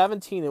is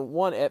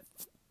 17-1 at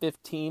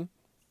 15.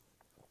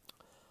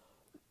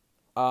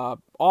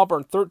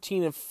 Auburn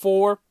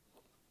 13-4.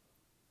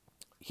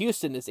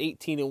 Houston is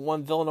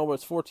 18-1. Villanova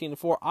is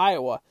 14-4.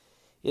 Iowa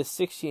is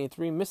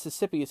 16-3.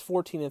 Mississippi is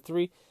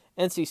 14-3.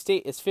 NC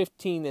State is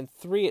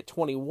 15-3 at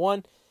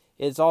 21.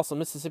 It is also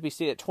Mississippi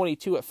State at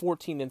 22 at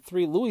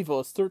 14-3.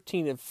 Louisville is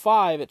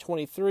 13-5 at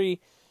 23.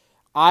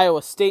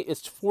 Iowa State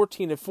is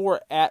 14-4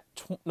 at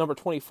number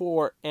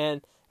 24,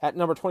 and at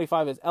number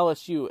 25 is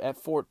LSU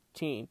at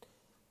 14-3.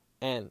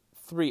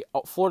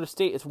 Florida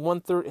State is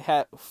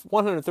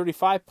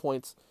 135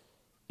 points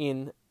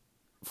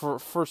for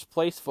first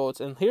place votes.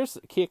 And here's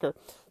the kicker: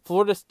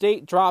 Florida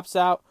State drops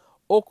out,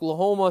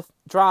 Oklahoma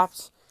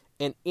drops,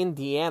 and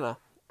Indiana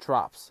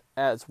drops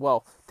as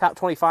well. Top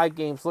 25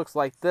 games looks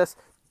like this.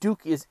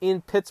 Duke is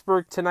in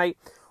Pittsburgh tonight.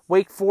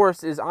 Wake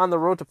Forest is on the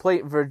road to play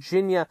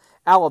Virginia.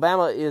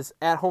 Alabama is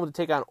at home to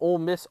take on Ole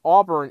Miss.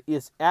 Auburn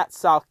is at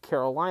South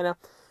Carolina.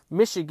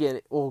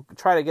 Michigan will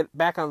try to get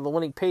back on the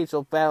winning page.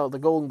 They'll battle the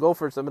Golden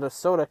Gophers of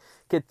Minnesota.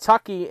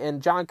 Kentucky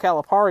and John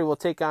Calipari will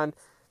take on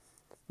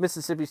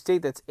Mississippi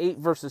State. That's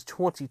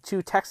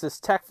 8-22. Texas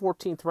Tech,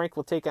 14th ranked,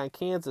 will take on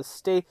Kansas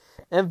State.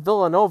 And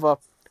Villanova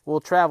will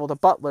travel to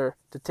Butler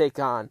to take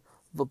on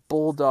the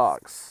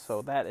Bulldogs.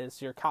 So that is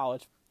your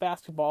college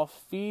basketball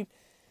feed,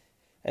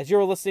 as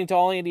you're listening to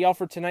All Andy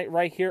Alford tonight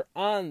right here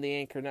on the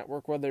Anchor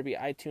Network, whether it be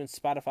iTunes,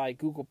 Spotify,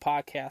 Google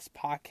Podcasts,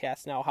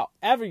 Podcast Now,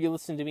 however you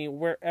listen to me,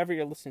 wherever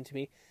you're listening to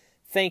me.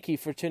 Thank you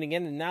for tuning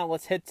in. And now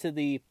let's head to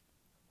the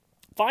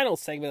final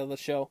segment of the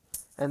show,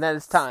 and that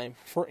is time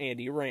for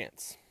Andy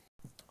Rants.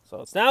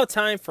 So it's now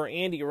time for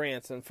Andy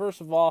Rants. And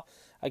first of all,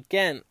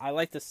 again, I'd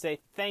like to say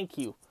thank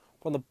you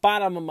from the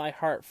bottom of my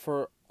heart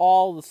for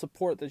all the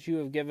support that you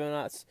have given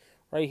us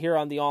right here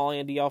on the All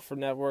Andy Alford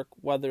Network,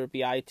 whether it be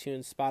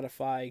iTunes,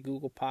 Spotify,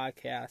 Google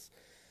Podcasts.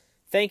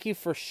 Thank you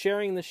for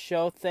sharing the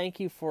show. Thank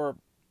you for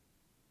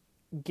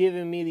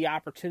giving me the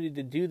opportunity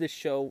to do this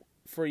show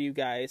for you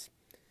guys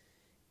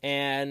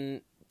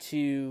and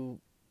to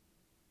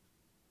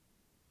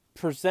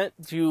present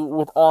you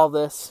with all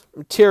this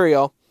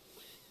material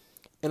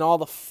and all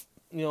the,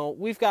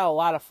 we've got a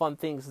lot of fun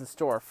things in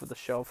store for the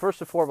show.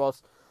 First and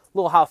foremost, a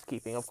little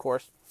housekeeping, of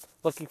course.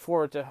 Looking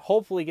forward to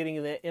hopefully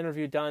getting the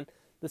interview done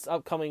this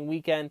upcoming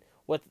weekend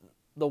with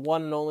the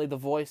one and only, the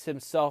voice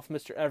himself,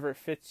 Mr. Everett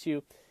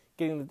Fitzhugh,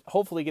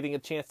 hopefully getting a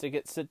chance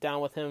to sit down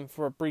with him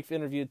for a brief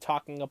interview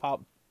talking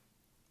about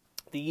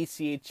the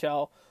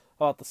ECHL,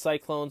 about the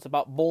Cyclones,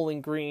 about Bowling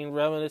Green,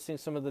 reminiscing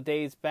some of the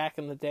days back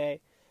in the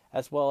day,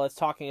 as well as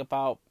talking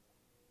about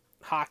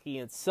hockey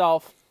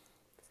itself.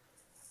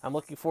 I'm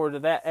looking forward to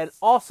that. And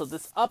also,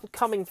 this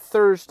upcoming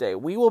Thursday,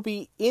 we will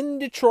be in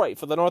Detroit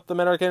for the North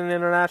American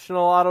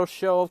International Auto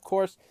Show, of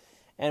course,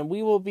 and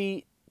we will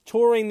be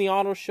touring the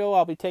auto show.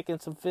 I'll be taking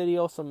some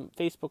video, some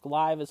Facebook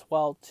Live as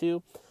well,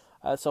 too.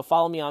 So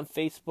follow me on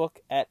Facebook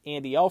at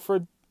Andy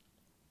Alford.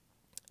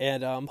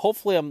 And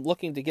hopefully I'm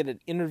looking to get an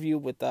interview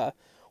with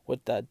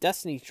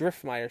Destiny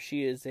Driftmeyer.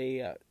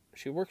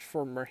 She works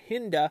for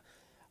Merhinda.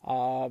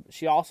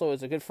 She also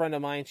is a good friend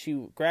of mine.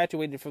 She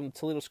graduated from the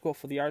Toledo School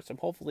for the Arts. I'm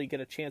hopefully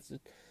get a chance to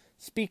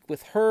speak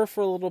with her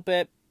for a little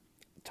bit,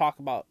 talk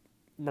about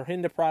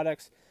Merhinda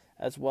products,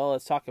 as well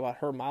as talk about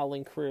her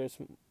modeling career, as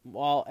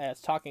well as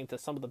talking to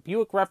some of the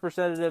Buick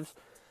representatives,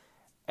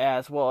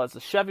 as well as the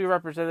Chevy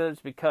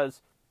representatives,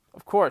 because,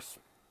 of course,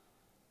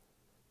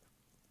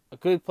 a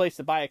good place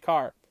to buy a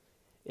car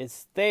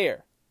is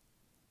Thayer,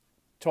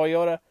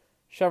 Toyota,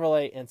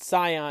 Chevrolet, and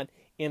Scion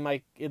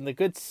in the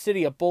good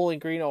city of Bowling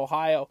Green,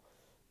 Ohio.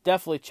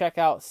 Definitely check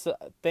out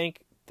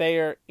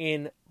Thayer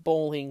in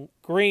Bowling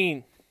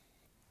Green,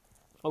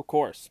 of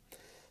course.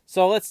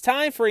 So it's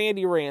time for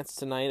Andy Rants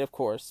tonight, of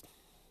course.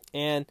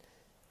 And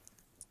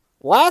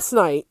last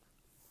night,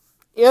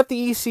 at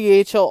the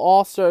ECHL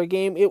All-Star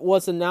Game, it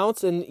was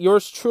announced, and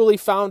yours truly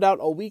found out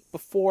a week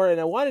before, and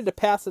I wanted to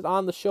pass it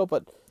on the show,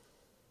 but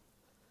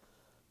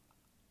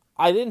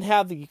I didn't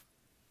have the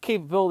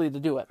capability to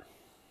do it.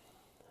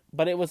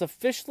 But it was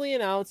officially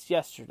announced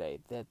yesterday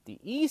that the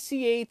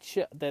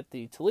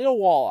Toledo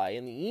Walleye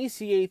and the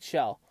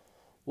ECHL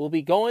will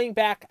be going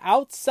back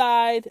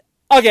outside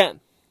again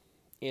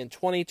in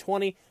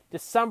 2020.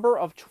 December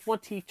of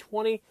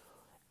 2020,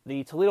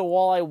 the Toledo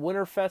Walleye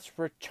Winterfest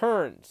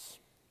returns.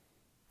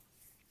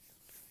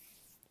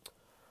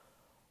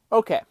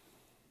 Okay.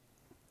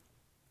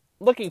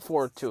 Looking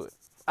forward to it.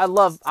 I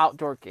love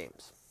outdoor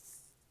games.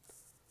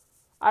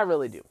 I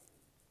really do.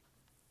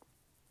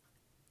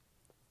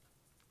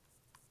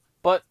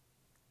 But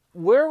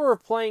where we're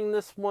playing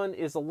this one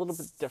is a little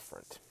bit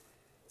different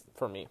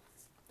for me.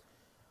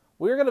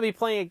 We're going to be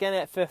playing again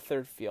at Fifth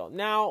Third Field.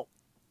 Now,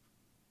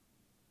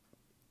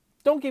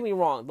 don't get me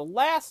wrong. The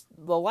last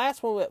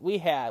one that we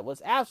had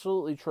was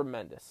absolutely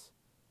tremendous.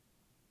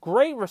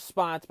 Great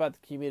response by the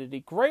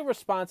community. Great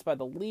response by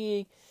the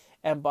league,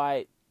 and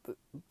by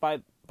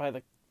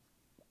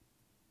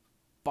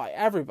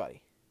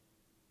everybody.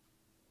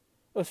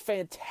 It was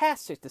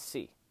fantastic to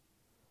see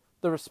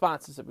the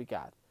responses that we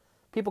got.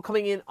 People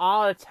coming in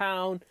out of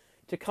town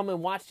to come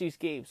and watch these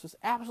games. It was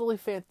absolutely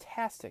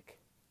fantastic.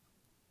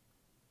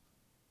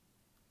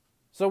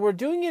 So we're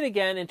doing it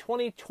again in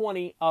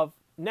 2020 of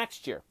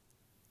next year.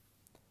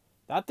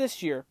 Not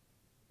this year,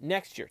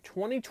 next year,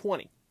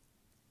 2020.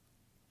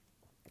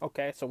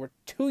 Okay, so we're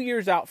 2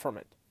 years out from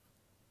it.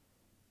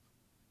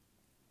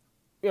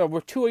 We're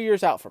 2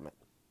 years out from it.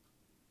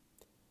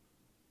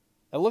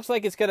 It looks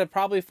like it's going to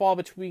probably fall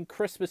between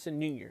Christmas and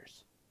New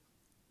Year's.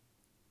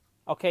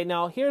 Okay,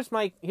 now here's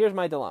my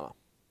dilemma.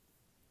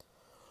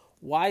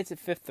 Why is it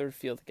Fifth Third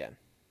Field again?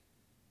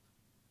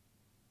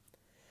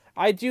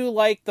 I do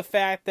like the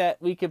fact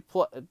that we could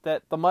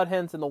that the Mud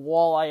Hens and the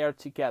Walleye are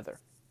together.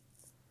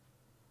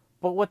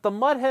 But with the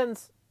Mud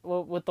Hens,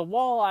 with the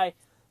Walleye,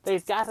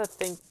 they've got to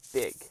think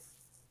big.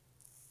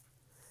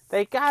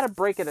 They got to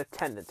break an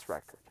attendance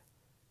record.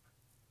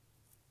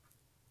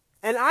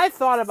 And I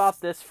thought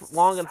about this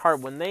long and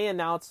hard when they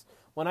announced,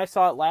 when I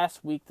saw it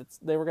last week, that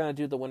they were going to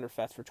do the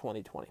Winterfest for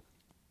 2020.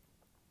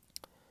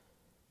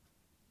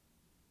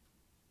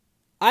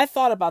 I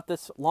thought about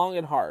this long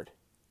and hard,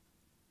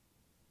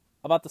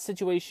 about the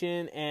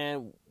situation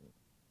and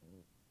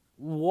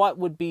what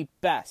would be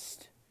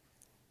best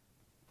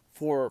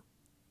for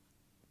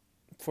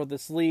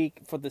this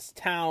league, for this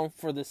town,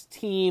 for this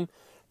team,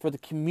 for the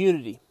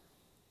community.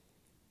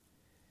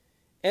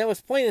 And it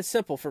was plain and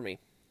simple for me.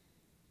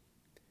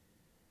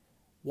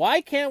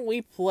 Why can't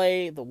we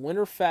play the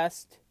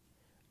Winterfest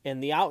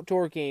and the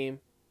outdoor game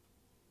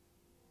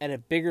at a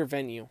bigger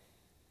venue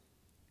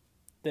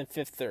than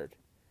Fifth Third?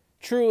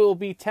 True, it will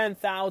be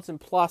 10,000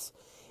 plus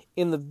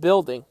in the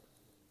building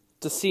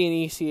to see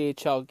an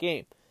ECHL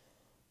game.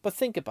 But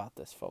think about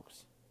this,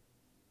 folks.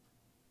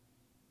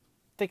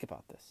 Think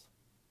about this.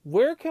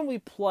 Where can we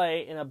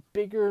play in a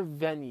bigger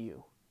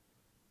venue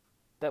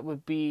that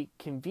would be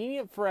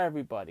convenient for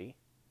everybody,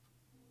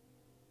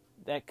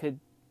 that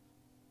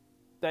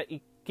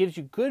gives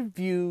you good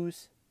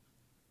views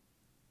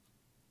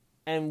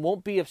and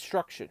won't be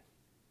obstruction?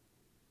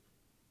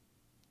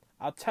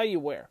 I'll tell you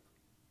where.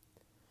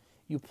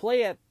 You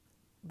play at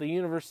the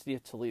University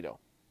of Toledo,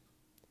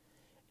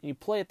 and you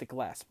play at the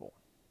Glass Bowl.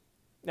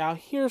 Now,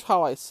 here's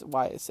why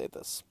I say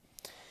this.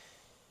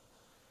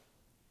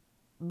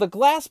 The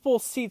Glass Bowl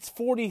seats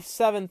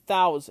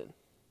 47,000.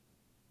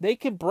 They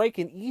could break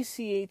an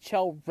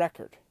ECHL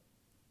record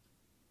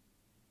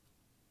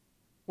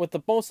with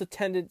the most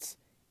attendance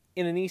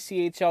in an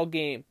ECHL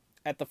game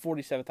at the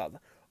 47,000.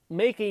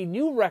 Make a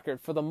new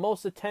record for the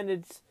most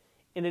attendance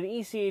in an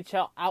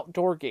ECHL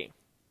outdoor game.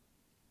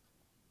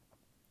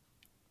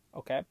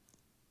 Okay.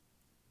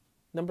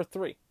 Number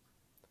 3.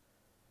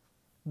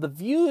 The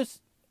views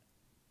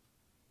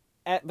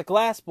at the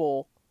Glass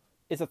Bowl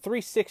is a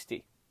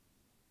 360.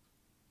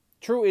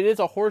 True, it is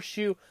a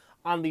horseshoe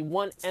on the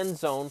one end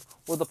zone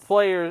where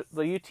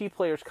the UT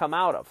players come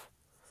out of.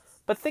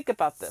 But think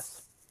about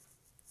this.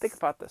 Think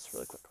about this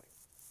really quickly.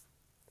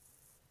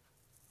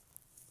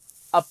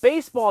 A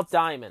baseball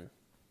diamond,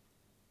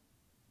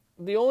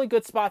 the only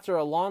good spots are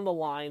along the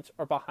lines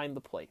or behind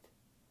the plate.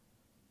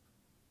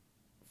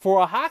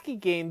 For a hockey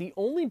game, the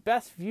only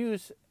best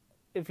views,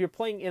 if you're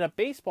playing in a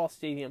baseball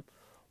stadium,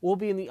 will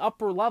be in the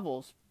upper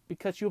levels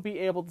because you'll be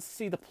able to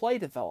see the play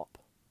develop.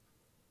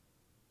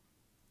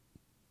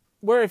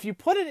 Where if you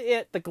put it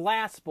at the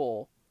Glass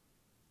Bowl,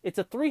 it's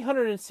a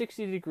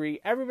 360 degree,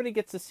 everybody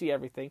gets to see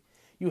everything.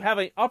 You have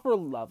an upper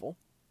level.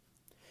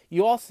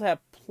 You also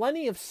have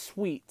plenty of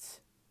suites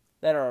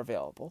that are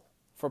available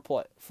for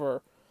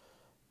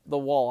the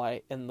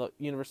Walleye and the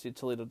University of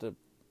Toledo to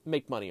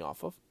make money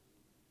off of.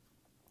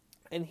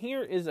 And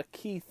here is a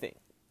key thing.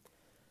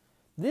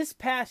 This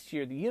past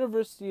year, the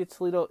University of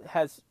Toledo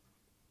has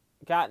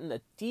gotten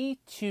a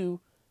D2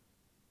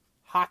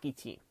 hockey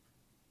team.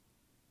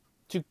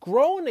 To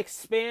grow and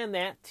expand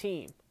that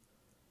team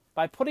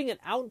by putting an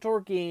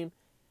outdoor game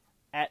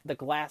at the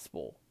Glass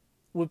Bowl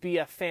would be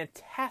a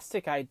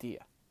fantastic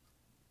idea.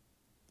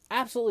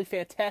 Absolutely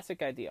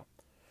fantastic idea.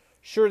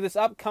 Sure, this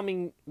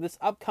upcoming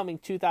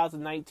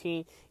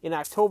 2019 in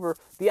October,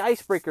 the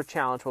Icebreaker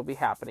Challenge will be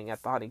happening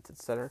at the Huntington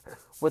Center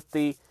with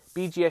the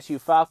BGSU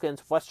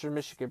Falcons, Western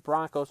Michigan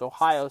Broncos,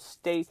 Ohio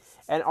State,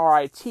 and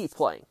RIT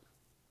playing.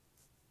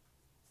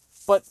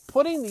 But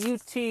putting the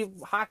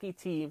UT hockey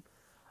team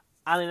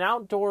on an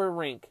outdoor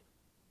rink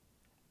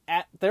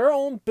at their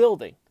own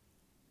building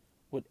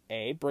would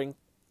A, bring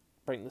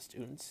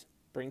students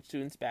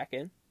back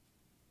in.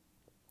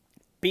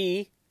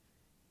 B,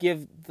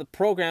 give the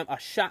program a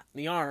shot in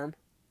the arm,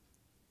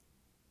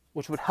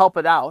 which would help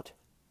it out.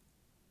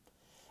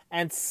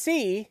 And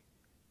C,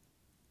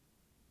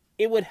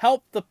 it would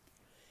help the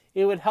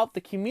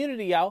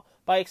community out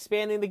by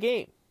expanding the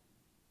game.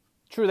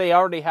 True, they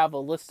already have a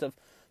list of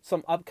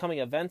some upcoming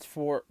events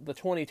for the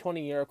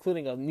 2020 year,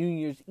 including a New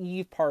Year's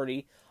Eve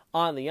party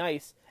on the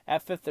ice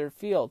at Fifth Third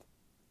Field.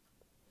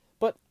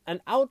 But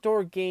an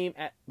outdoor game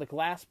at the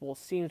Glass Bowl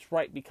seems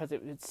right because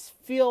it would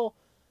fill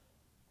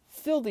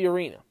the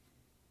arena.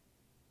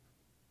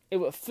 It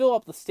would fill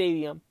up the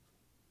stadium,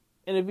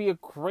 and it'd be a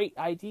great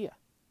idea.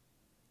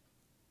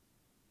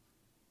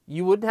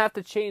 You wouldn't have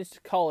to change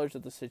the colors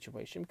of the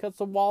situation because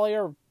the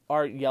Walleye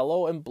are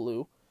yellow and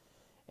blue,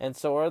 and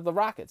so are the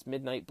Rockets,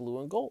 midnight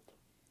blue and gold.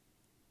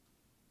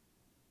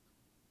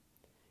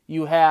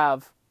 You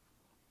have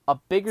a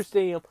bigger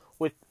stadium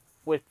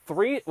with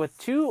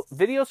two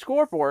video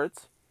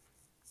scoreboards,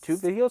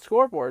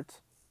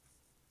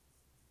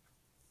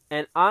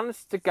 and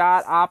honest to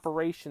God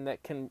operation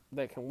that can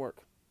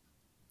work.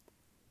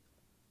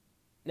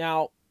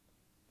 Now,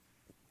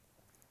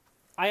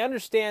 I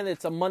understand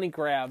it's a money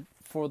grab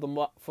for the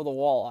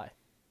Walleye,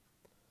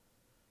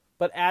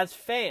 but as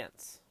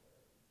fans,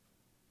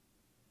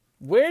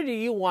 where do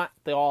you want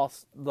the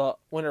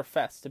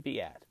Winterfest to be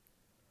at?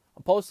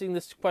 I'm posting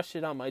this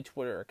question on my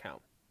Twitter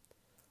account.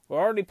 We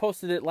already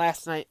posted it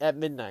last night at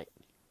midnight.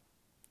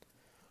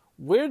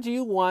 Where do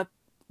you want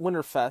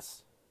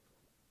Winterfest?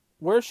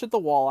 Where should the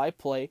Walleye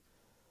play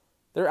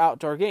their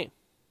outdoor game?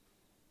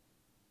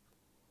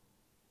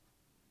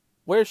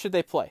 Where should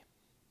they play?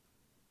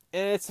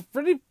 And it's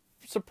pretty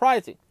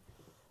surprising.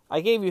 I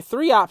gave you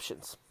 3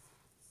 options.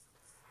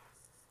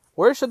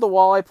 Where should the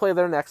Walleye play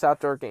their next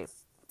outdoor game?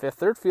 Fifth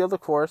Third Field, of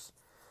course,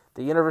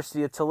 the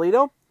University of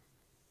Toledo,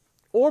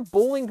 or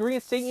Bowling Green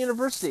State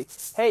University.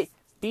 Hey,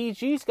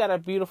 BG's got a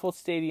beautiful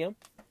stadium,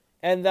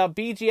 and the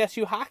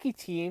BGSU hockey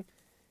team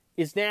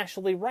is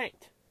nationally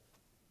ranked.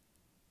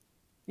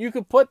 You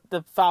could put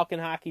the Falcon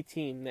hockey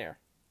team there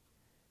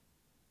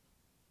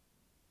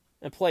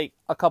and play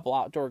a couple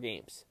outdoor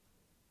games.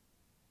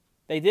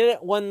 They did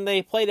it when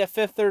they played at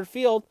Fifth Third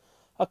Field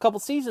a couple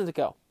seasons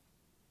ago.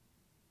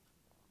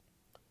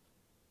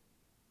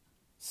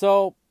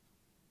 So,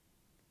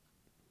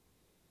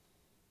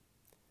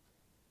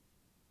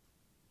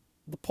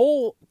 the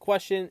poll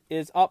question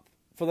is up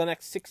for the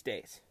next 6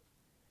 days.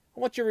 I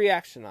want your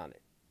reaction on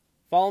it.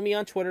 Follow me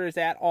on Twitter, is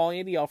at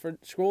AllAndyAlford.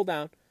 Scroll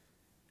down,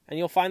 and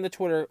you'll find the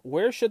Twitter.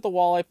 Where should the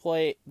Walleye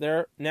play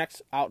their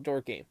next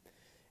outdoor game?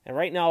 And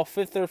right now,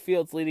 Fifth Third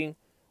Field's leading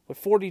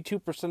with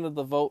 42% of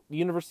the vote.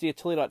 University of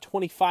Toledo at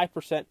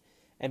 25%,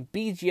 and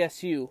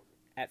BGSU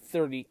at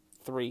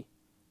 33%.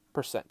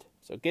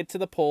 So get to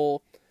the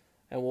poll,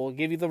 and we'll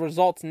give you the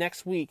results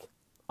next week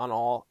on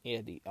All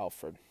Andy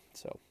Alford.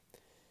 So,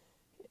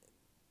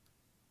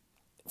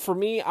 for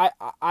me,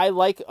 I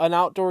like an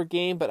outdoor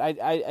game, but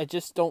I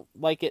just don't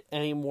like it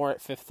anymore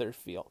at Fifth Third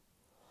Field.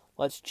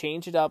 Let's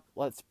change it up.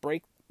 Let's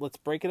break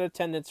an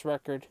attendance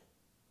record.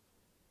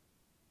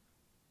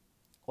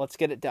 Let's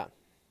get it done.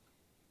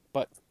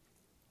 But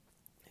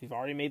you've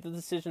already made the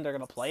decision. They're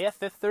going to play at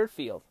Fifth Third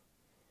Field.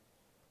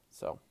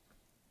 So,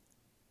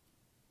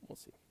 we'll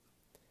see.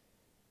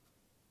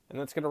 And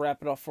that's going to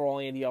wrap it up for All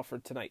Andy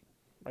Alford tonight,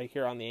 right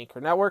here on the Anchor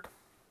Network.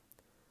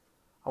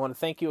 I want to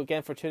thank you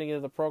again for tuning into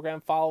the program.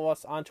 Follow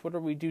us on Twitter.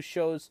 We do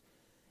shows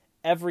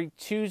every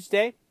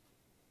Tuesday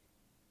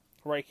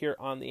right here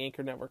on the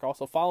Anchor Network.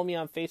 Also, follow me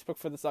on Facebook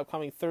for this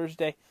upcoming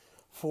Thursday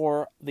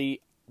for the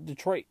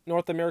Detroit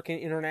North American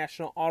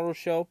International Auto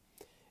Show.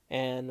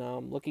 And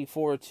looking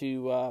forward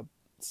to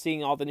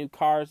seeing all the new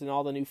cars and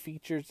all the new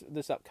features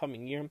this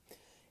upcoming year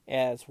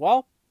as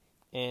well.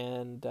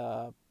 And,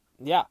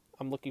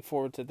 I'm looking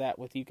forward to that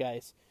with you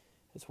guys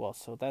as well.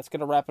 So that's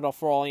going to wrap it up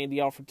for All Andy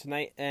Alford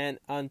tonight. And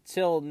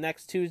until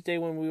next Tuesday,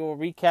 when we will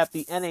recap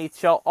the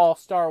NHL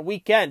All-Star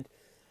Weekend,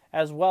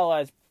 as well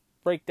as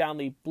break down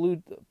the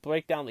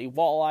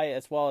Walleye,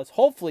 as well as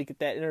hopefully get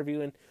that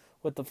interview in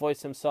with the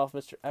voice himself,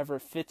 Mr.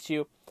 Everett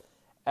Fitzhugh,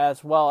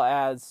 as well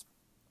as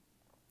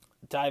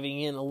diving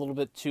in a little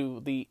bit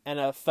to the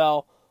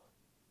NFL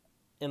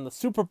in the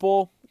Super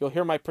Bowl. You'll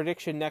hear my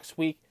prediction next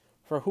week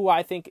for who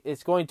I think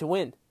is going to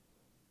win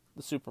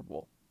the Super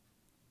Bowl.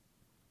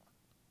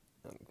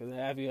 I'm going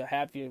to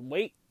have you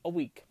wait a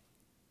week.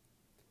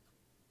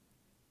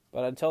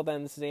 But until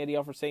then, this is Andy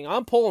Alford saying,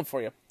 I'm pulling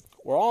for you.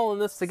 We're all in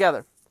this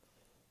together.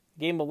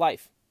 Game of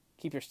life.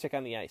 Keep your stick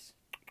on the ice.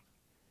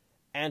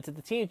 And to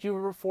the teams you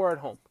root for at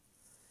home.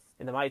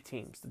 Into my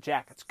teams, the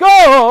Jackets.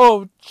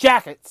 Go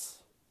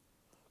Jackets!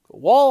 Go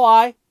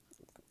Walleye.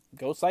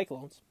 Go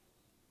Cyclones.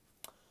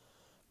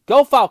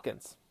 Go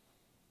Falcons.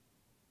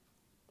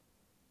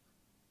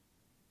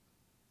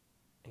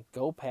 And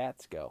go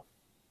Pats, go.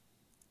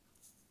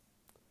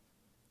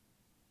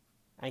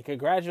 And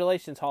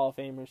congratulations, Hall of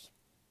Famers.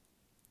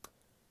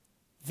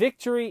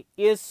 Victory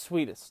is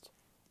sweetest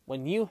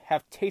when you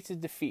have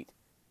tasted defeat.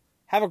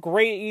 Have a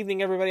great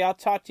evening, everybody. I'll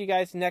talk to you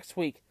guys next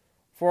week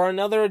for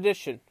another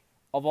edition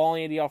of All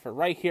Andy Alford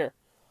right here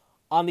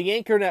on the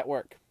Anchor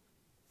Network.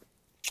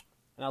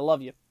 And I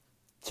love you.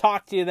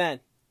 Talk to you then.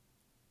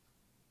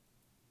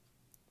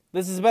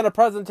 This has been a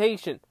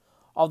presentation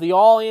of the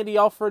All Andy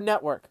Alford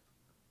Network,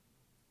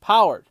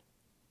 powered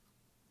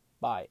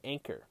by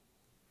Anchor.